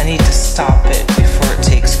 I need to stop it before it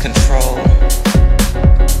takes control.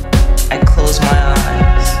 I close my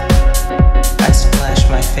eyes. I splash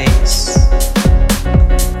my face.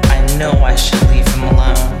 I know I should leave him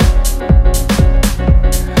alone.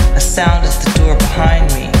 A sound at the door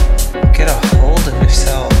behind me. Get a hold of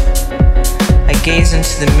yourself. I gaze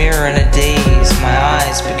into the mirror in a daze. My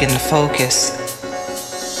eyes begin to focus.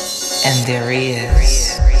 And there he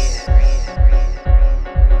is.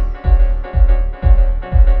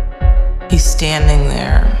 He's standing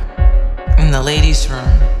there in the ladies'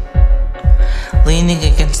 room, leaning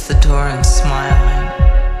against the door and smiling.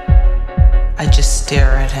 I just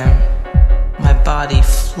stare at him, my body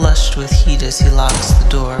flushed with heat as he locks the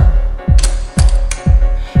door.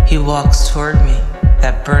 He walks toward me,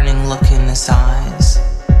 that burning look in his eyes.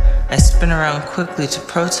 I spin around quickly to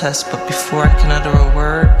protest, but before I can utter a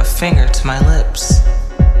word, a finger to my lips.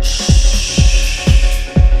 Shh.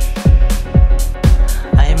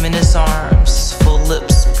 I am in his arms, his full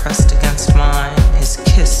lips pressed against mine. His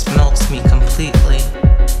kiss melts me completely,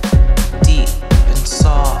 deep and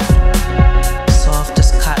soft, soft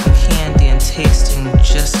as cotton candy and tasting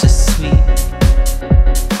just as sweet.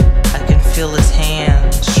 I can feel his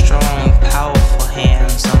hands, strong, powerful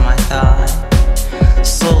hands on my thigh,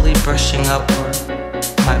 slowly brushing upward.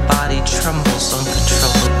 My body trembles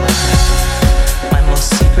uncontrollably. My most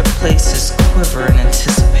secret places quiver in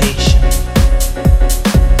anticipation.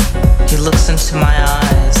 He looks into my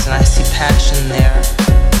eyes, and I see passion there.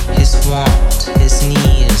 His want, his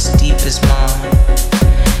need as deep as mine.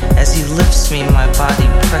 As he lifts me, my body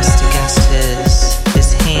pressed against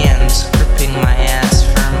his hands gripping my ass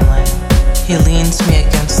firmly. He leans me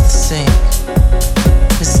against the sink,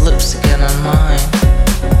 his lips again on mine.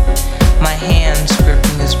 My hands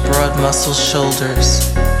gripping his broad muscled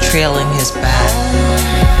shoulders, trailing his back.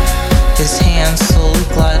 His hands slowly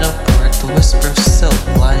glide upward, the whisper of silk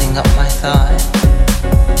gliding up my thigh.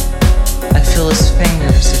 I feel his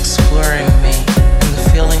fingers exploring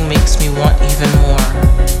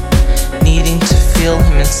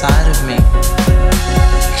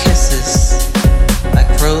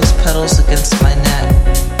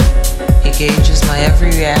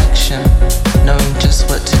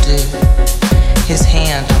what to do. His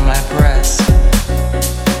hand on my breast.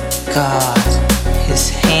 God, his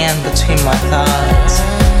hand between my thighs.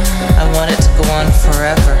 I want it to go on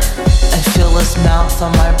forever. I feel his mouth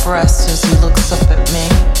on my breast as he looks up at me.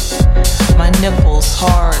 My nipples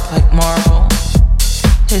hard like marble.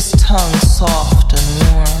 His tongue soft and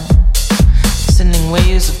warm, sending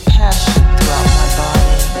waves of passion throughout my body.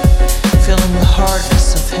 Feeling the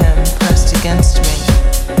hardness of him pressed against me.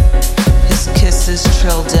 His kisses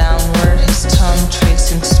trail downward, his tongue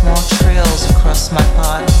tracing small trails across my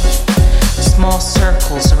body. Small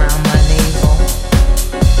circles around my navel.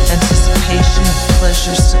 Anticipation of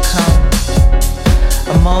pleasures to come.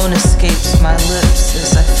 A moan escapes my lips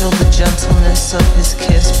as I feel the gentleness of his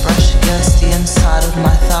kiss brush against the inside of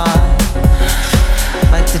my thigh.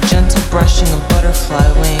 Like the gentle brushing of butterfly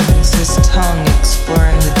wings, his tongue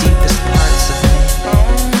exploring the deepest parts of me.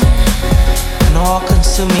 An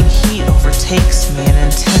all-consuming heat overtakes me, an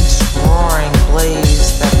intense roaring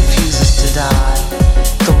blaze that refuses to die.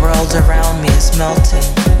 The world around me is melting,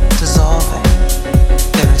 dissolving.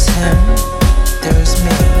 There is him, there is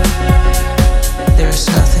me. There is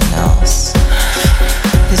nothing else.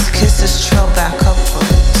 His kisses trail back upward,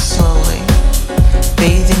 slowly,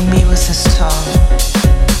 bathing me with his tongue,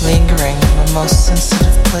 lingering in the most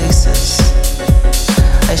sensitive places.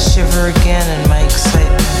 I shiver again in my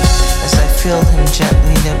excitement as I feel him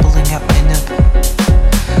gently nibbling at my nipple.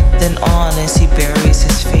 Then on as he buries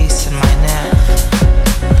his face in my neck.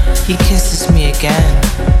 He kisses me again,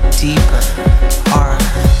 deeper, harder.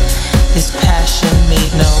 His passion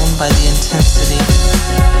made known by the intensity.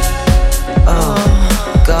 Oh,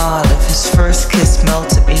 God, if his first kiss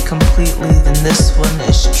melted me completely, then this one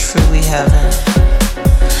is truly heaven.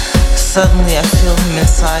 Suddenly I feel him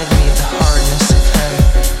inside me, the hardness of him,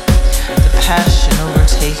 the passion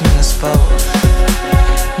overtaking us both.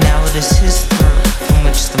 Now it is his throat from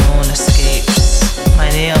which the moan escapes, my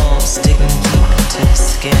nails digging deep into his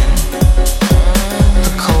skin.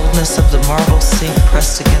 The coldness of the marble sink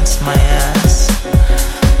pressed against my ass.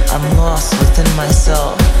 I'm lost within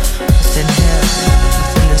myself, within him,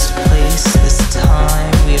 within this place, this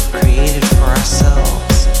time we have created for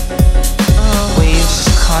ourselves. Waves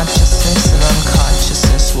of consciousness and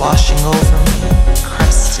unconsciousness washing over me,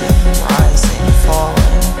 cresting, rising,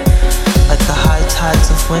 falling, like the high tides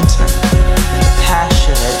of winter.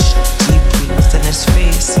 Passion etched deeply within his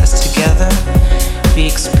face as together we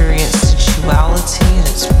experience sensuality in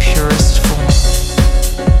its purest form.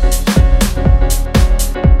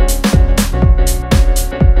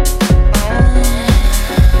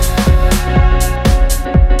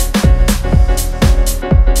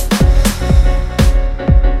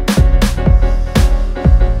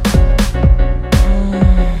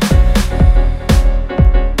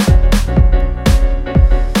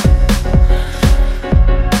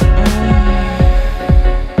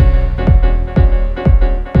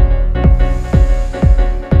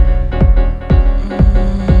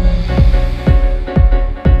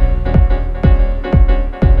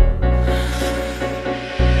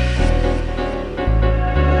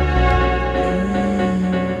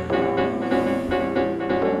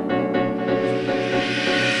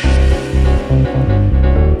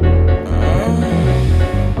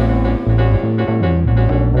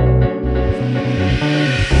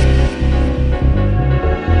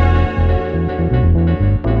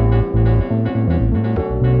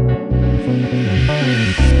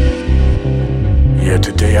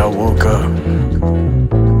 Today I woke up.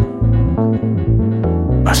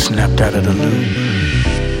 I snapped out of the loop.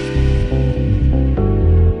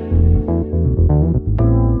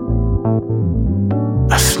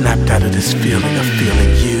 I snapped out of this feeling of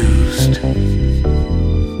feeling used,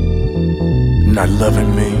 not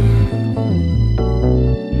loving me,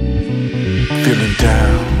 feeling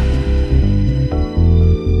down.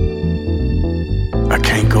 I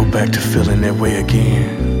can't go back to feeling that way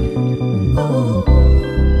again.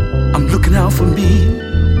 I'm looking out for me,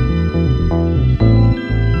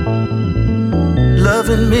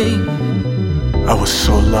 loving me. I was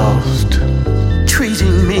so lost,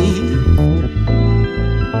 treating me.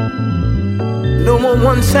 No more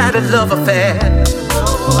one-sided love affair.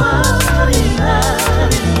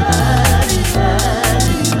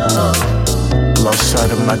 Lost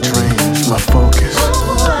sight of my dreams, my focus.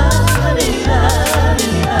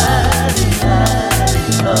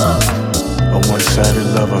 A one-sided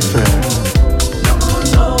love affair.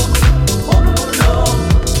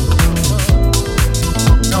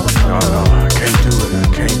 No, I can't do it. I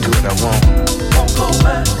can't do it. I won't.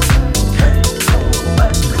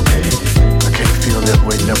 I can't feel that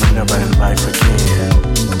way. Never in life again.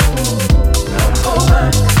 No.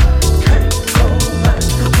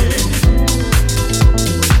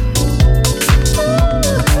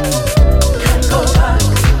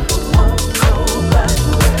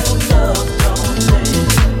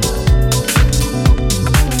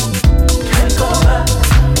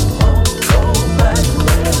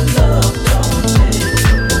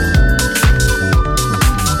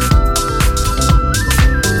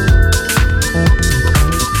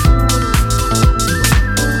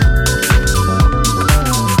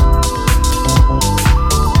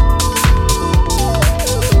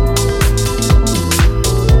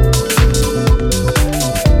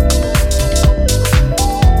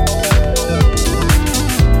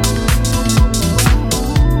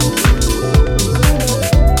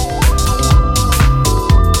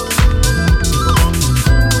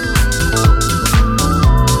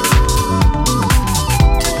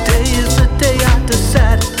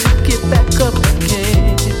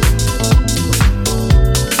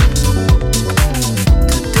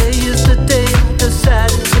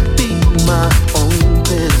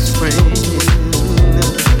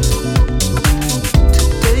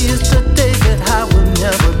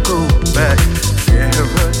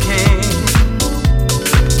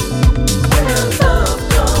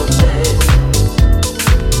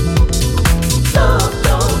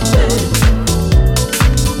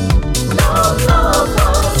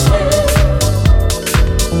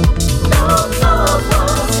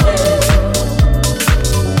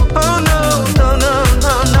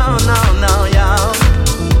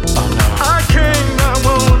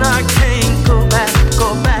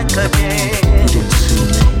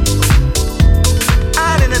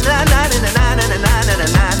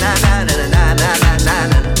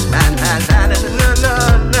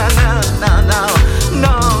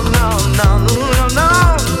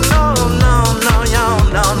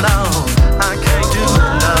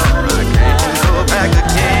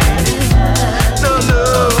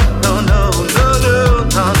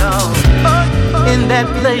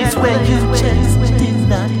 where you just did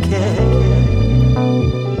not care.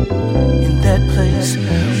 In that place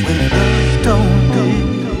where love don't live.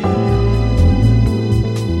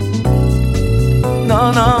 No,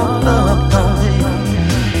 no, love don't live.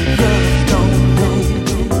 Love don't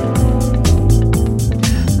live.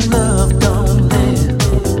 Love don't live.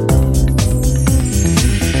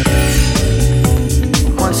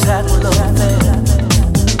 Once had love there.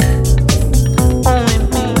 Only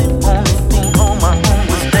me on my own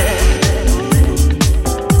was there.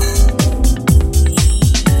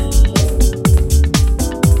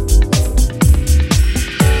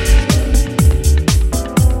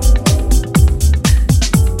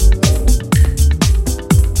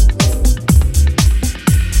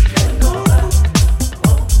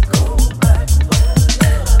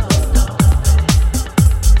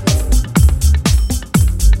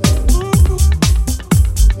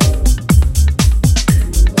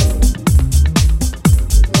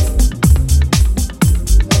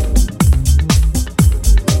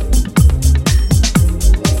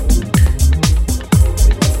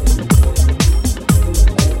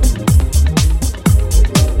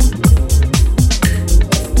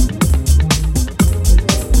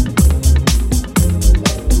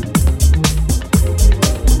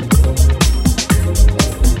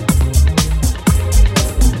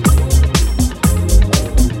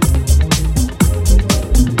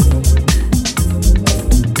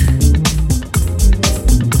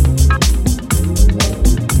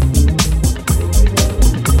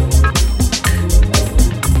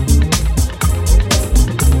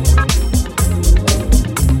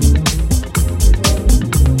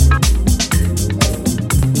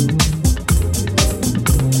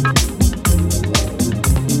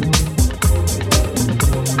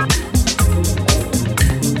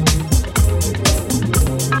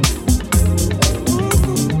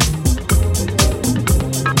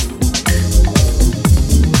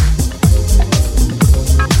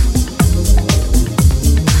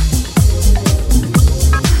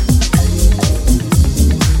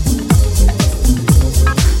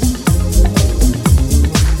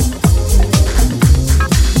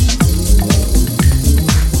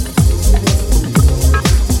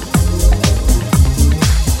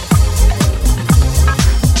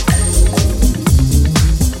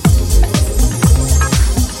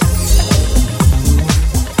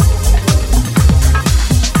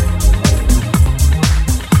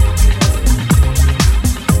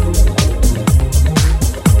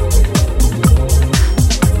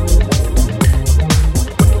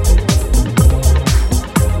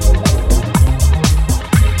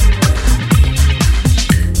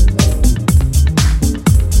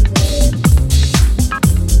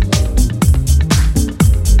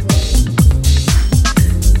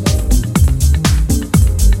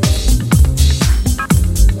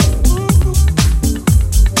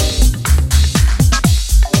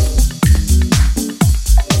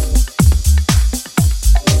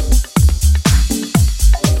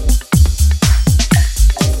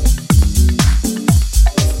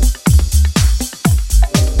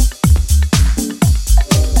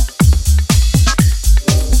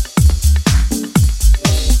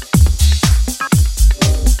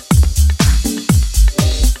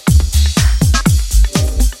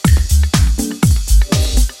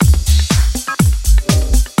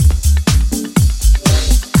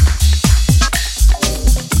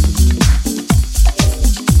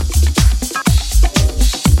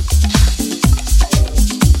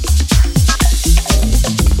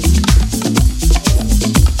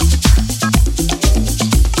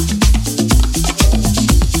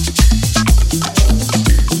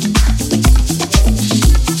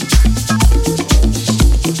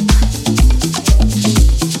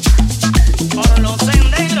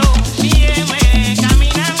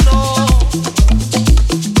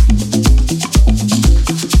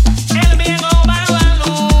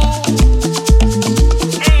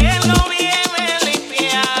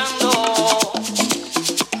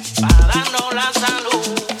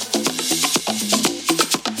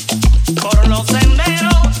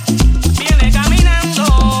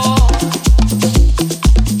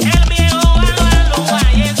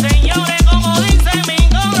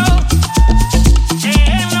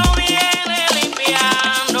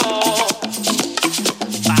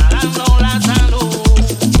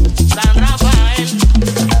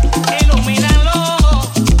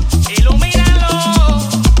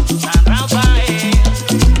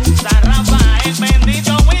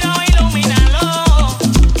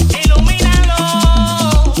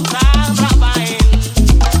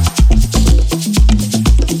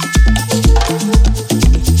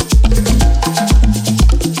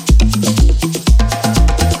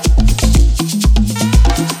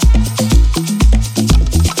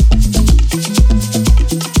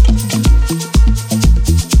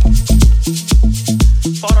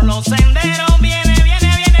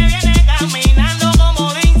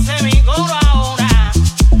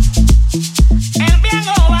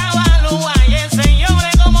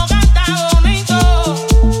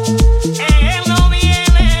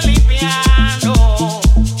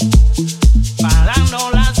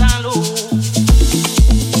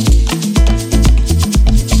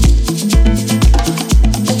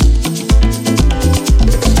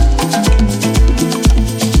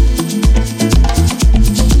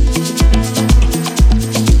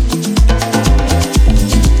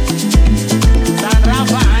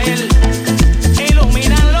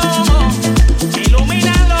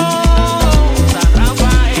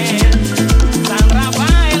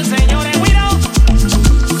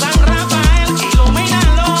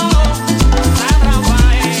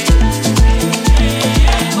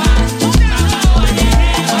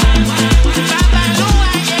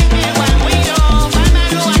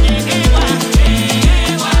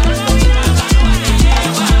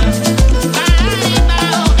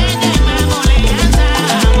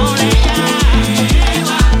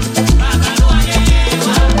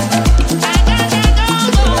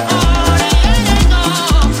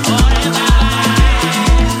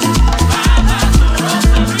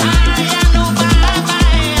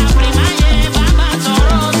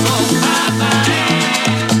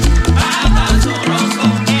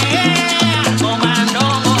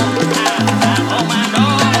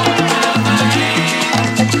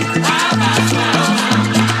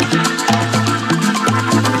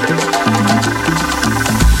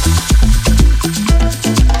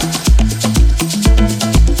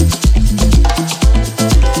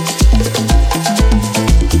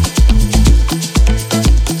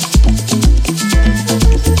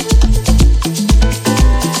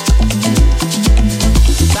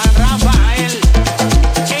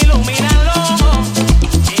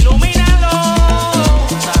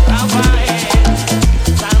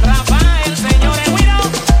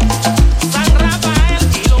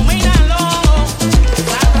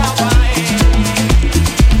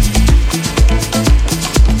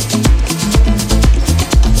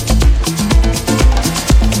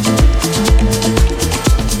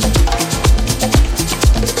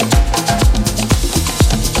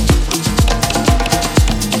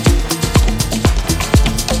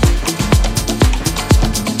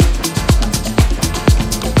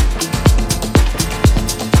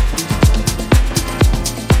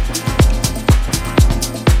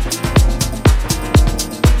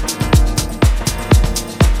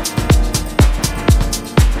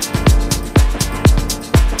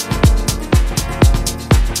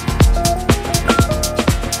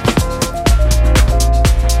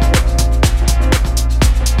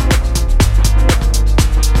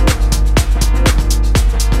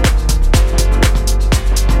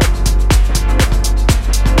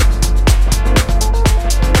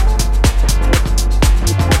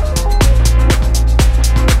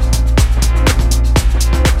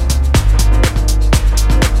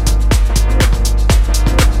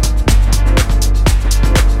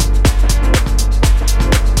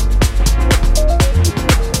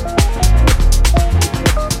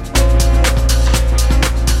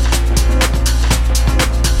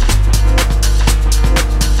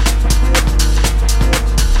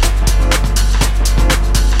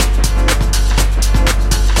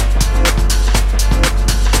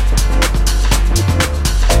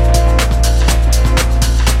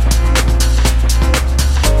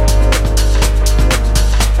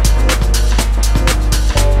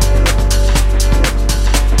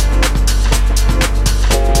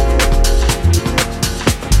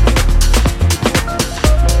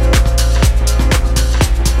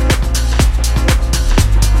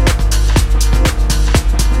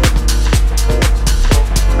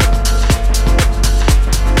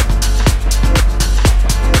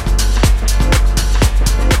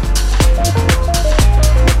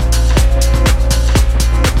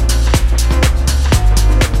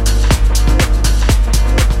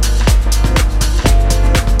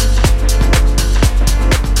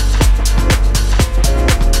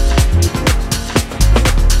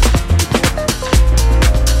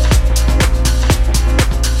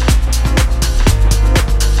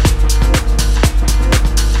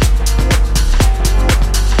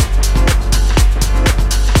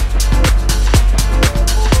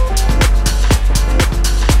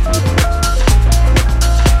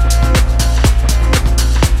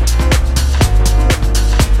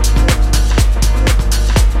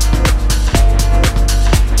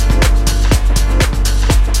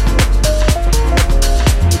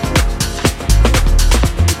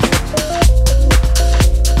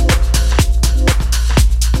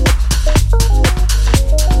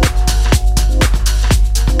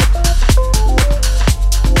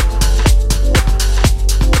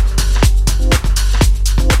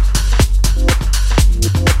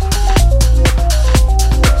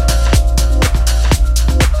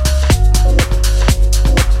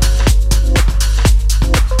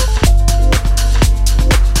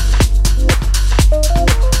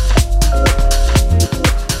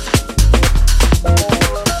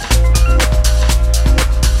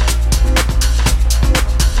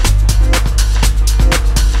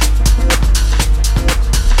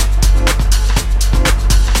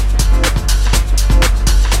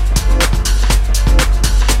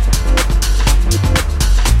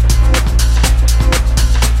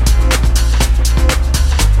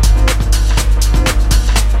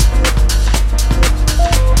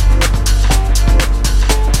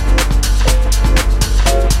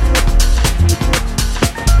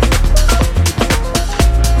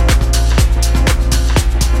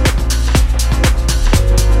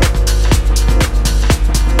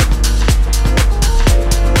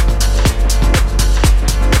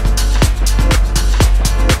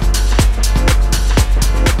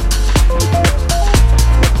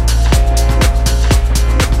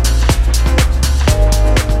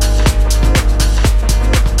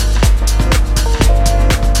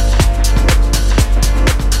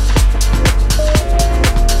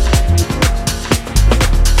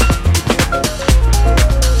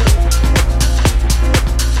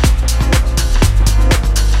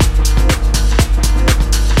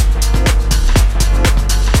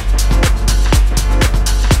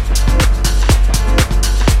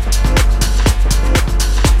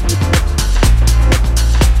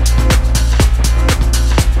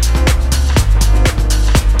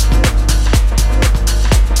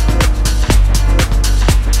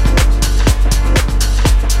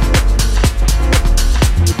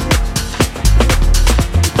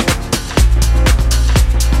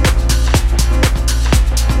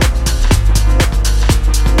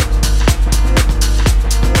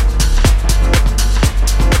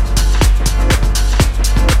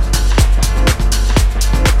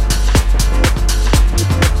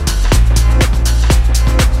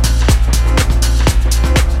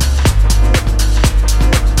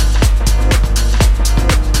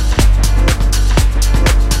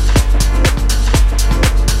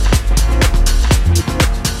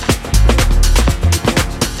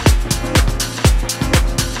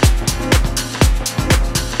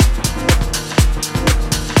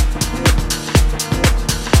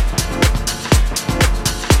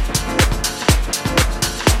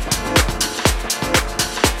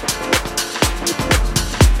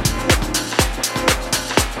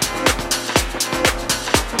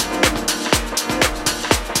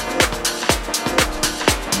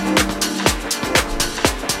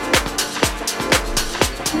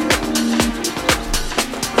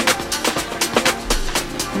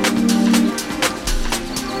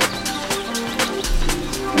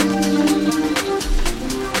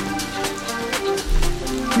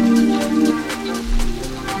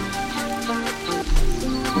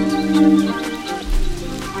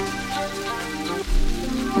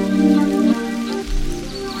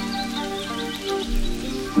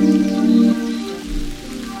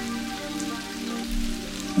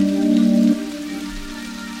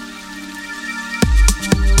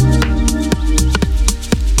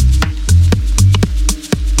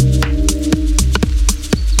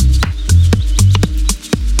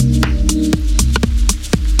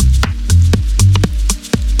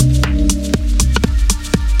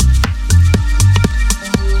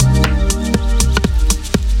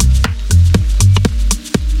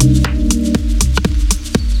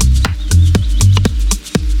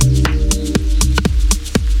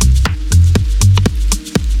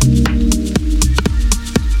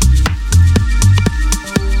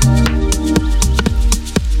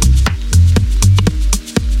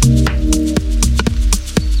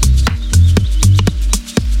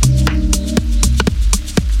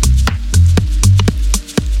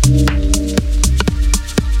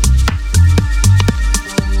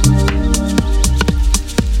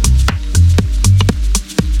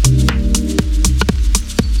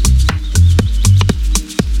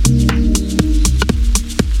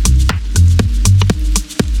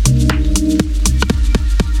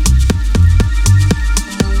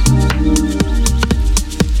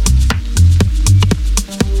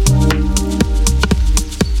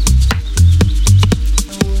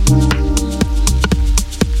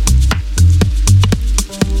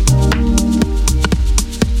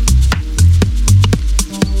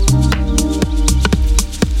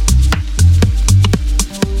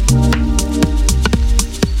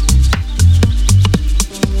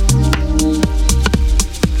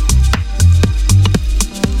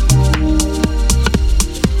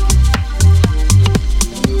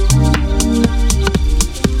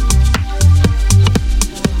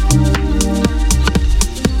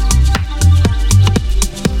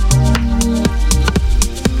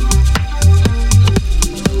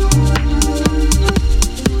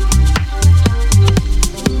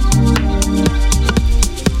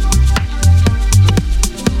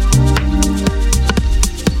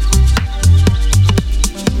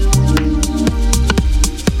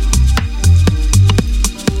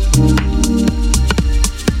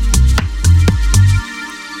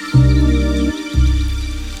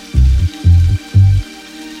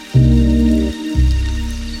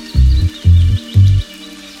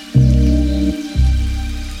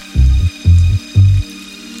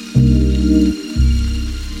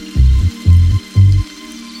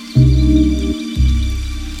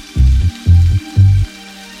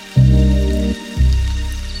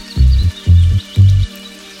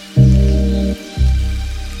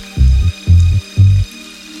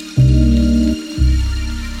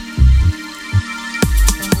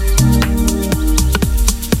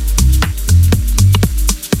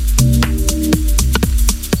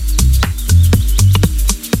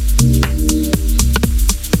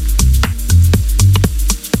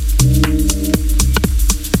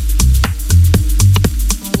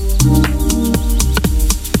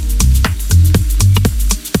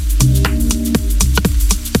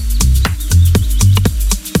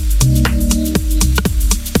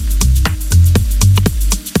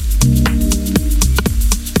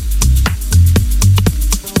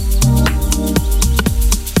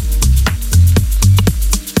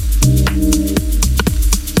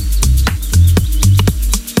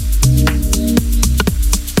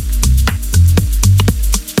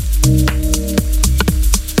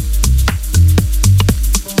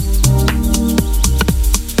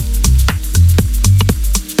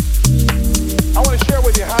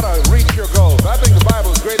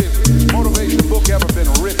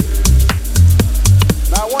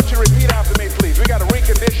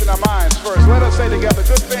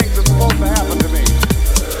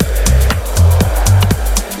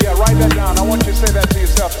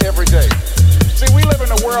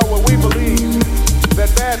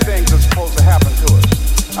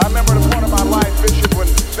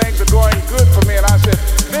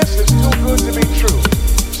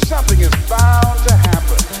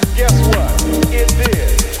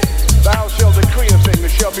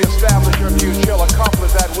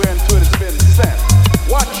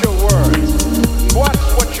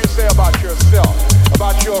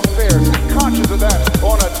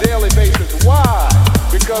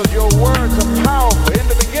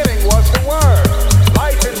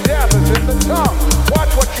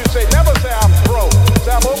 Say, never say I'm pro.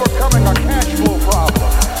 Say I'm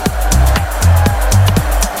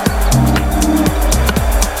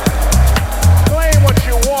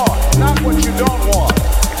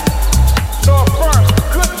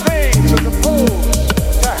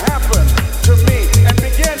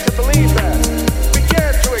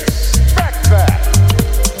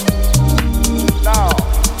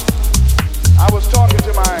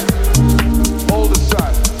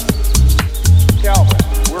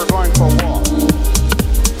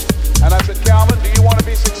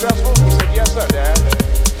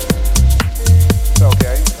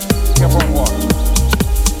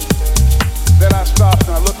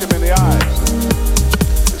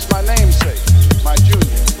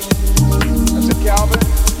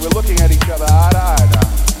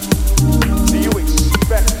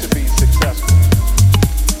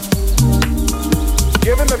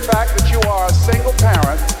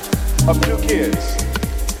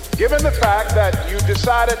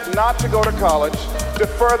decided not to go to college to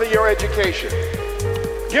further your education.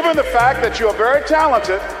 Given the fact that you're very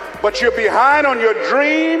talented, but you're behind on your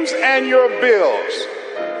dreams and your bills,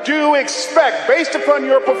 do you expect, based upon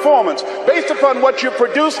your performance, based upon what you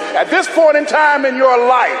produce at this point in time in your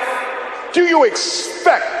life, do you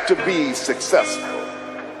expect to be successful?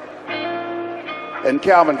 And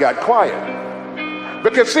Calvin got quiet.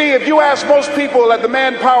 Because see, if you ask most people at the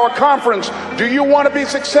Manpower Conference, do you want to be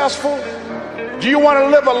successful? Do you want to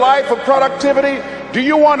live a life of productivity? Do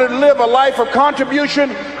you want to live a life of contribution?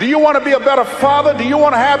 Do you want to be a better father? Do you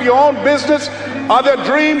want to have your own business? Are there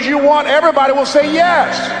dreams you want? Everybody will say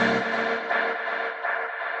yes.